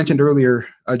 as we mentioned earlier,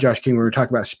 Josh King, we were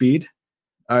talking about speed.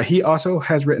 He also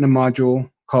has written a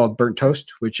module called Burnt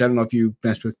Toast, which I don't know if you've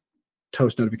messed with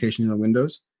toast notifications on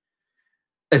Windows.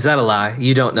 Is that a lie?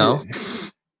 You don't know?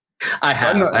 I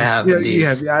have. Yeah, you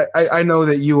have. I know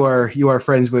that you are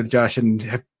friends with Josh,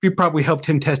 and you probably helped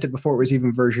him test it before it was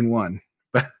even version 1.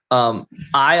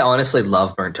 I honestly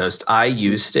love Burnt Toast. I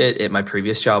used it at my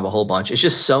previous job a whole bunch. It's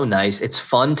just so nice. It's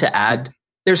fun to add.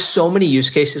 There's so many use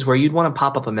cases where you'd want to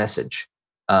pop up a message.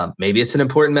 Maybe it's an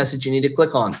important message you need to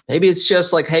click on. Maybe it's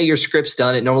just like, hey, your script's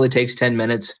done. It normally takes 10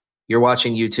 minutes. You're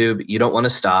watching YouTube. You don't want to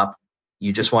stop.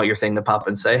 You just want your thing to pop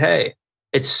and say, hey,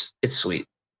 it's sweet.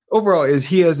 Overall,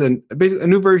 he has a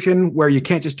new version where you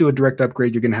can't just do a direct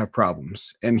upgrade. You're going to have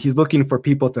problems. And he's looking for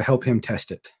people to help him test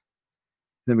it.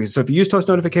 So if you use Toast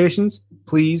notifications,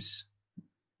 please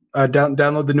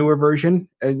download the newer version.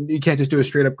 And you can't just do a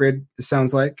straight upgrade, it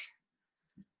sounds like.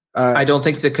 I don't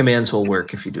think the commands will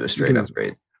work if you do a straight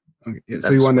upgrade. Okay, yeah,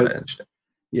 so you want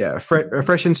to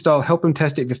fresh install, help him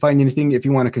test it if you find anything. If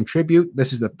you want to contribute,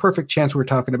 this is the perfect chance we're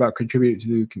talking about contributing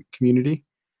to the community.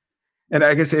 And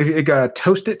I guess if you got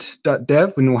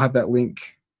toastit.dev, and we'll have that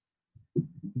link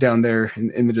down there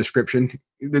in the description.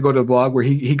 They go to the blog where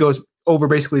he goes over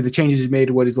basically the changes he's made,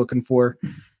 what he's looking for.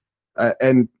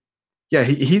 And yeah,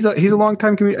 he's a long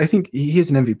time community. I think he is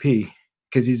an MVP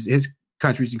because his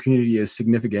contribution community is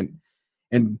significant,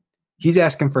 and he's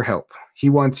asking for help. He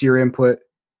wants your input.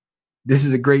 This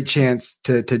is a great chance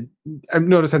to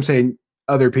notice I'm saying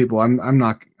other people. I'm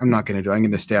not going to do it. I'm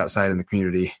going to stay outside in the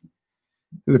community,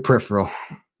 the peripheral,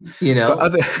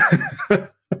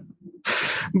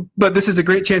 but this is a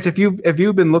great chance. If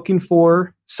you've been looking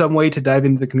for some way to dive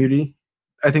into the community,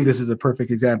 I think this is a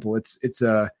perfect example. It's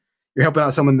you're helping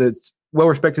out someone that's well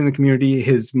respected in the community.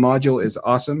 His module is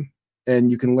awesome,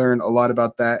 and you can learn a lot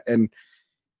about that. And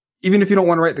even if you don't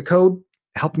want to write the code,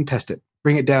 help him test it.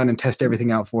 Bring it down and test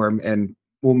everything out for him, and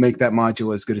we'll make that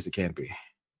module as good as it can be.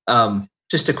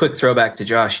 Just a quick throwback to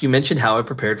Josh. You mentioned how I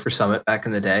prepared for Summit back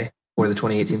in the day, or the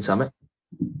 2018 Summit.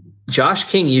 Josh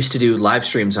King used to do live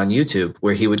streams on YouTube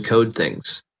where he would code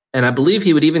things. And I believe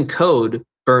he would even code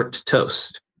Burnt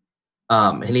Toast.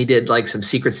 And he did like some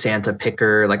Secret Santa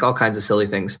picker, like all kinds of silly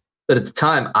things. But at the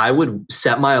time, I would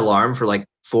set my alarm for like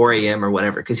 4 a.m. or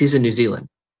whatever, because he's in New Zealand.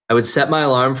 I would set my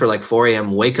alarm for like 4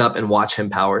 a.m., wake up and watch him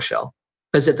PowerShell.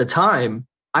 Because at the time,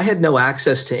 I had no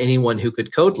access to anyone who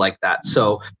could code like that.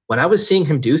 So when I was seeing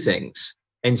him do things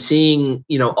and seeing,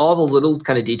 all the little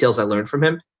kind of details I learned from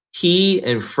him, he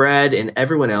and Fred and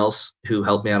everyone else who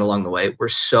helped me out along the way were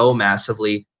so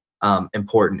massively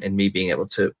important in me being able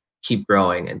to keep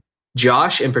growing. And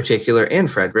Josh in particular, and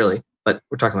Fred really, but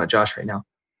we're talking about Josh right now,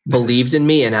 believed in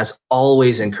me and has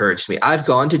always encouraged me. I've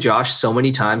gone to Josh so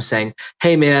many times saying,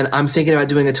 hey man, I'm thinking about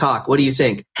doing a talk. What do you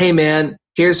think? Hey man,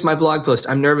 here's my blog post.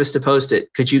 I'm nervous to post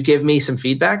it. Could you give me some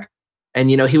feedback? And,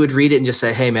 he would read it and just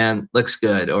say, hey man, looks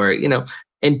good. Or,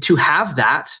 and to have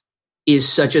that is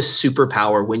such a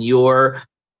superpower when you're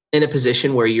in a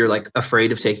position where you're like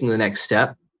afraid of taking the next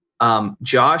step.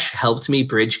 Josh helped me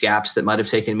bridge gaps that might have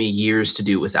taken me years to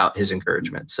do without his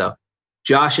encouragement. So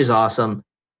Josh is awesome.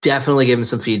 Definitely give him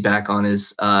some feedback on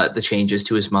his the changes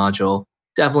to his module.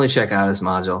 Definitely check out his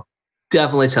module.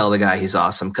 Definitely tell the guy he's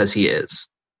awesome, because he is.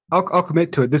 I'll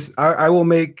commit to it. I will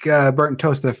make Burnt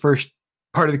Toast the first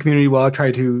part of the community while I'll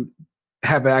try to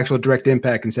have an actual direct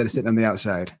impact instead of sitting on the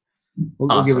outside.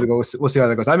 We'll give it a go. We'll see how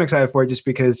that goes. I'm excited for it just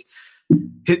because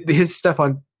his stuff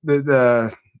on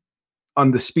the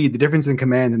speed, the difference in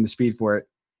command and the speed for it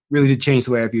really did change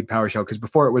the way I viewed PowerShell, because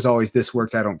before it was always this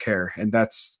works, I don't care, and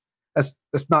that's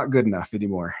not good enough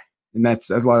anymore. And that's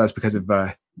a lot of that's because of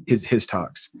his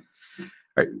talks. All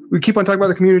right, we keep on talking about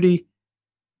the community.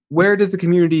 Where does the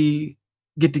community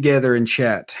get together and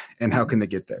chat, and how can they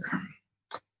get there?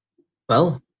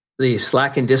 Well, the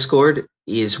Slack and Discord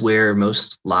is where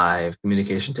most live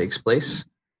communication takes place.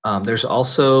 There's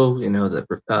also, the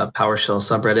PowerShell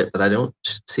subreddit, but I don't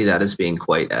see that as being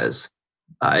quite as,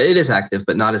 it is active,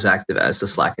 but not as active as the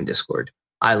Slack and Discord.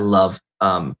 I love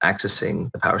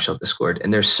accessing the PowerShell Discord,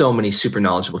 and there's so many super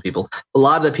knowledgeable people. A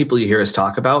lot of the people you hear us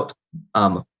talk about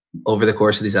over the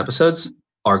course of these episodes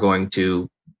are going to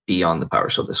be on the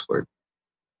PowerShell Discord.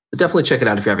 But definitely check it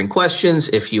out if you're having questions,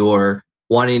 if you're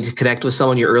wanting to connect with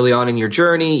someone you're early on in your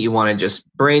journey, you want to just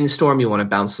brainstorm, you want to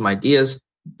bounce some ideas,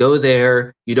 go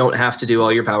there. You don't have to do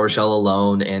all your PowerShell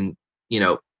alone and,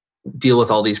 deal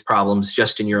with all these problems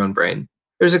just in your own brain.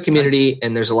 There's a community,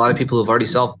 and there's a lot of people who've already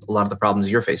solved a lot of the problems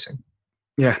you're facing.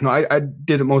 Yeah, no, I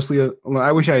did it mostly.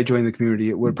 I wish I had joined the community.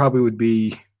 It would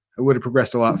have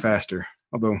progressed a lot faster.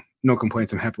 Although no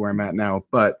complaints, I'm happy where I'm at now.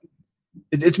 But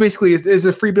it's basically it's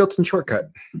a free built-in shortcut,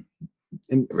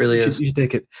 and it really is. You should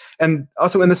take it. And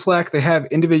also in the Slack, they have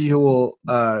individual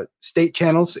state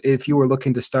channels. If you were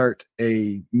looking to start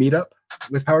a meetup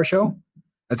with PowerShell,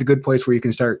 that's a good place where you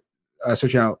can start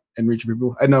searching out and reaching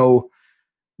people. I know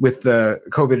with the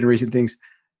COVID and recent things,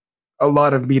 a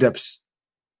lot of meetups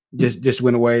just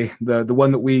went away. The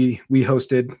one that we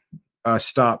hosted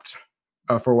stopped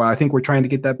for a while. I think we're trying to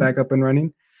get that back up and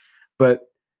running, but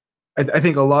I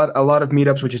think a lot of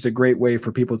meetups, which is a great way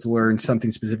for people to learn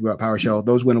something specific about PowerShell,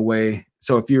 those went away.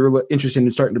 So if you're interested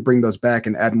in starting to bring those back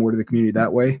and add more to the community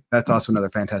that way, that's also another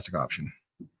fantastic option.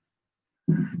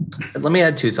 Let me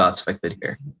add 2 thoughts if I could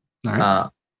here. All right.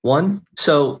 One,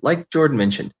 so like Jordan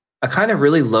mentioned, a kind of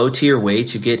really low tier way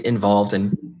to get involved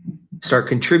and start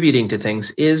contributing to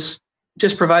things is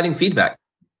just providing feedback,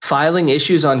 filing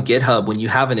issues on GitHub when you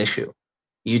have an issue.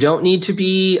 You don't need to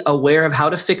be aware of how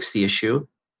to fix the issue,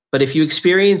 but if you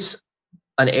experience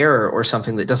an error or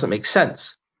something that doesn't make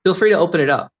sense, feel free to open it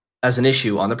up as an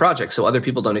issue on the project so other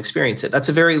people don't experience it. That's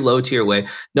a very low tier way.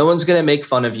 No one's going to make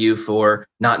fun of you for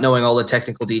not knowing all the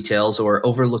technical details or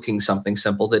overlooking something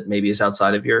simple that maybe is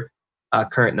outside of your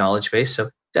current knowledge base. So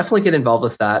definitely get involved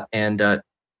with that and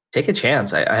take a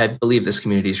chance. I believe this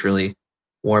community is really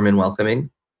warm and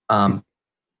welcoming.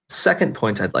 Second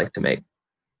point I'd like to make.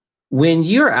 When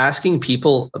you're asking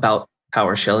people about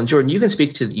PowerShell, and Jordan, you can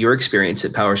speak to your experience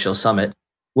at PowerShell Summit.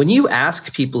 When you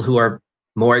ask people who are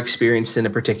more experienced in a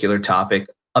particular topic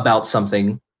about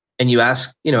something, and you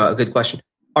ask, a good question,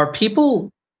 are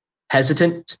people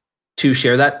hesitant to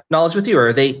share that knowledge with you? Or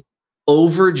are they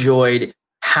overjoyed,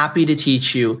 happy to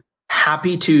teach you,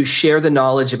 happy to share the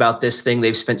knowledge about this thing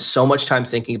they've spent so much time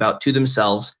thinking about to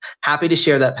themselves, happy to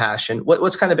share that passion?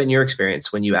 What's kind of been your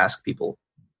experience when you ask people?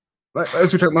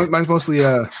 As we talk, mine's mostly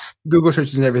Google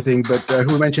searches and everything, but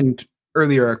who we mentioned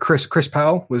earlier, Chris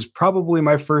Powell was probably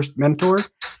my first mentor.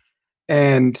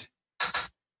 And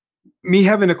me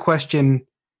having a question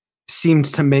seemed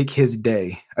to make his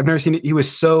day. I've never seen it. He was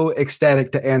so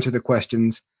ecstatic to answer the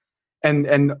questions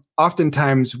and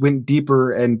oftentimes went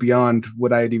deeper and beyond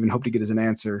what I had even hoped to get as an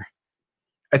answer.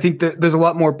 I think that there's a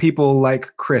lot more people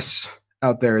like Chris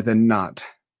out there than not.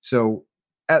 So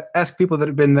ask people that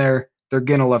have been there. They're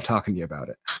going to love talking to you about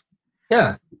it.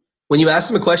 Yeah. When you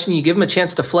ask them a question, you give them a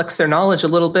chance to flex their knowledge a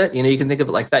little bit. You can think of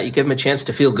it like that. You give them a chance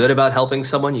to feel good about helping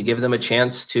someone. You give them a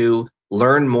chance to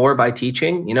learn more by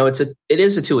teaching. It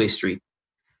is a two-way street.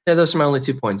 Yeah, those are my only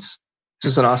 2 points. This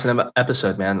was an awesome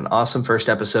episode, man. An awesome first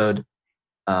episode.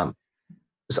 It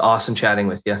was awesome chatting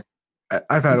with you.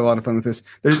 I've had a lot of fun with this.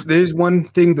 There's one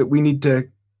thing that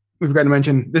we've got to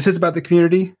mention. This is about the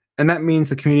community, and that means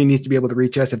the community needs to be able to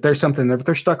reach us if they're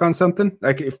stuck on something.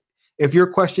 Like if your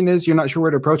question is you're not sure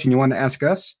where to approach and you want to ask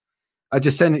us,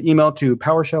 just send an email to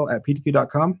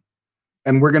powershell@ptq.com.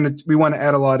 And we want to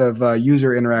add a lot of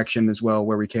user interaction as well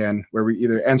where we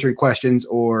either answering questions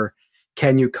or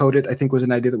can you code it, I think was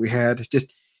an idea that we had.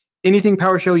 Just anything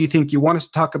PowerShell you think you want us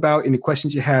to talk about, any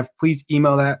questions you have, please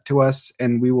email that to us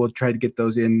and we will try to get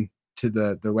those in to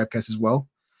the webcast as well.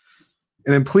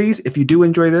 And then please, if you do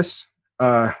enjoy this,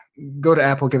 go to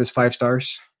Apple, give us 5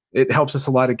 stars. It helps us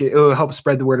a lot. It'll help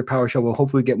spread the word of PowerShell. We'll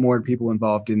hopefully get more people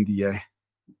involved in the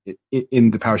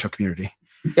PowerShell community.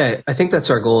 Yeah, I think that's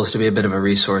our goal, is to be a bit of a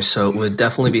resource. So it would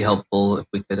definitely be helpful if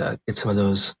we could get some of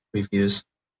those reviews.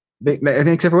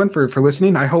 Thanks everyone for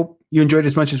listening. I hope you enjoyed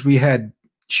as much as we had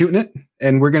shooting it,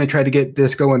 and we're going to try to get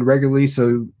this going regularly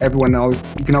so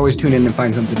you can always tune in and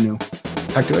find something new.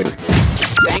 Talk to you later.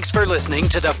 Thanks for listening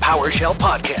to the PowerShell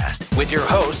Podcast with your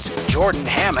hosts, Jordan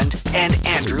Hammond and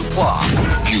Andrew Plough.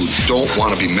 You don't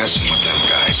want to be messing with them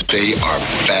guys. They are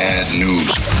bad news.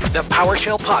 The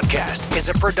PowerShell Podcast is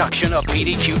a production of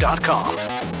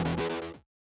PDQ.com.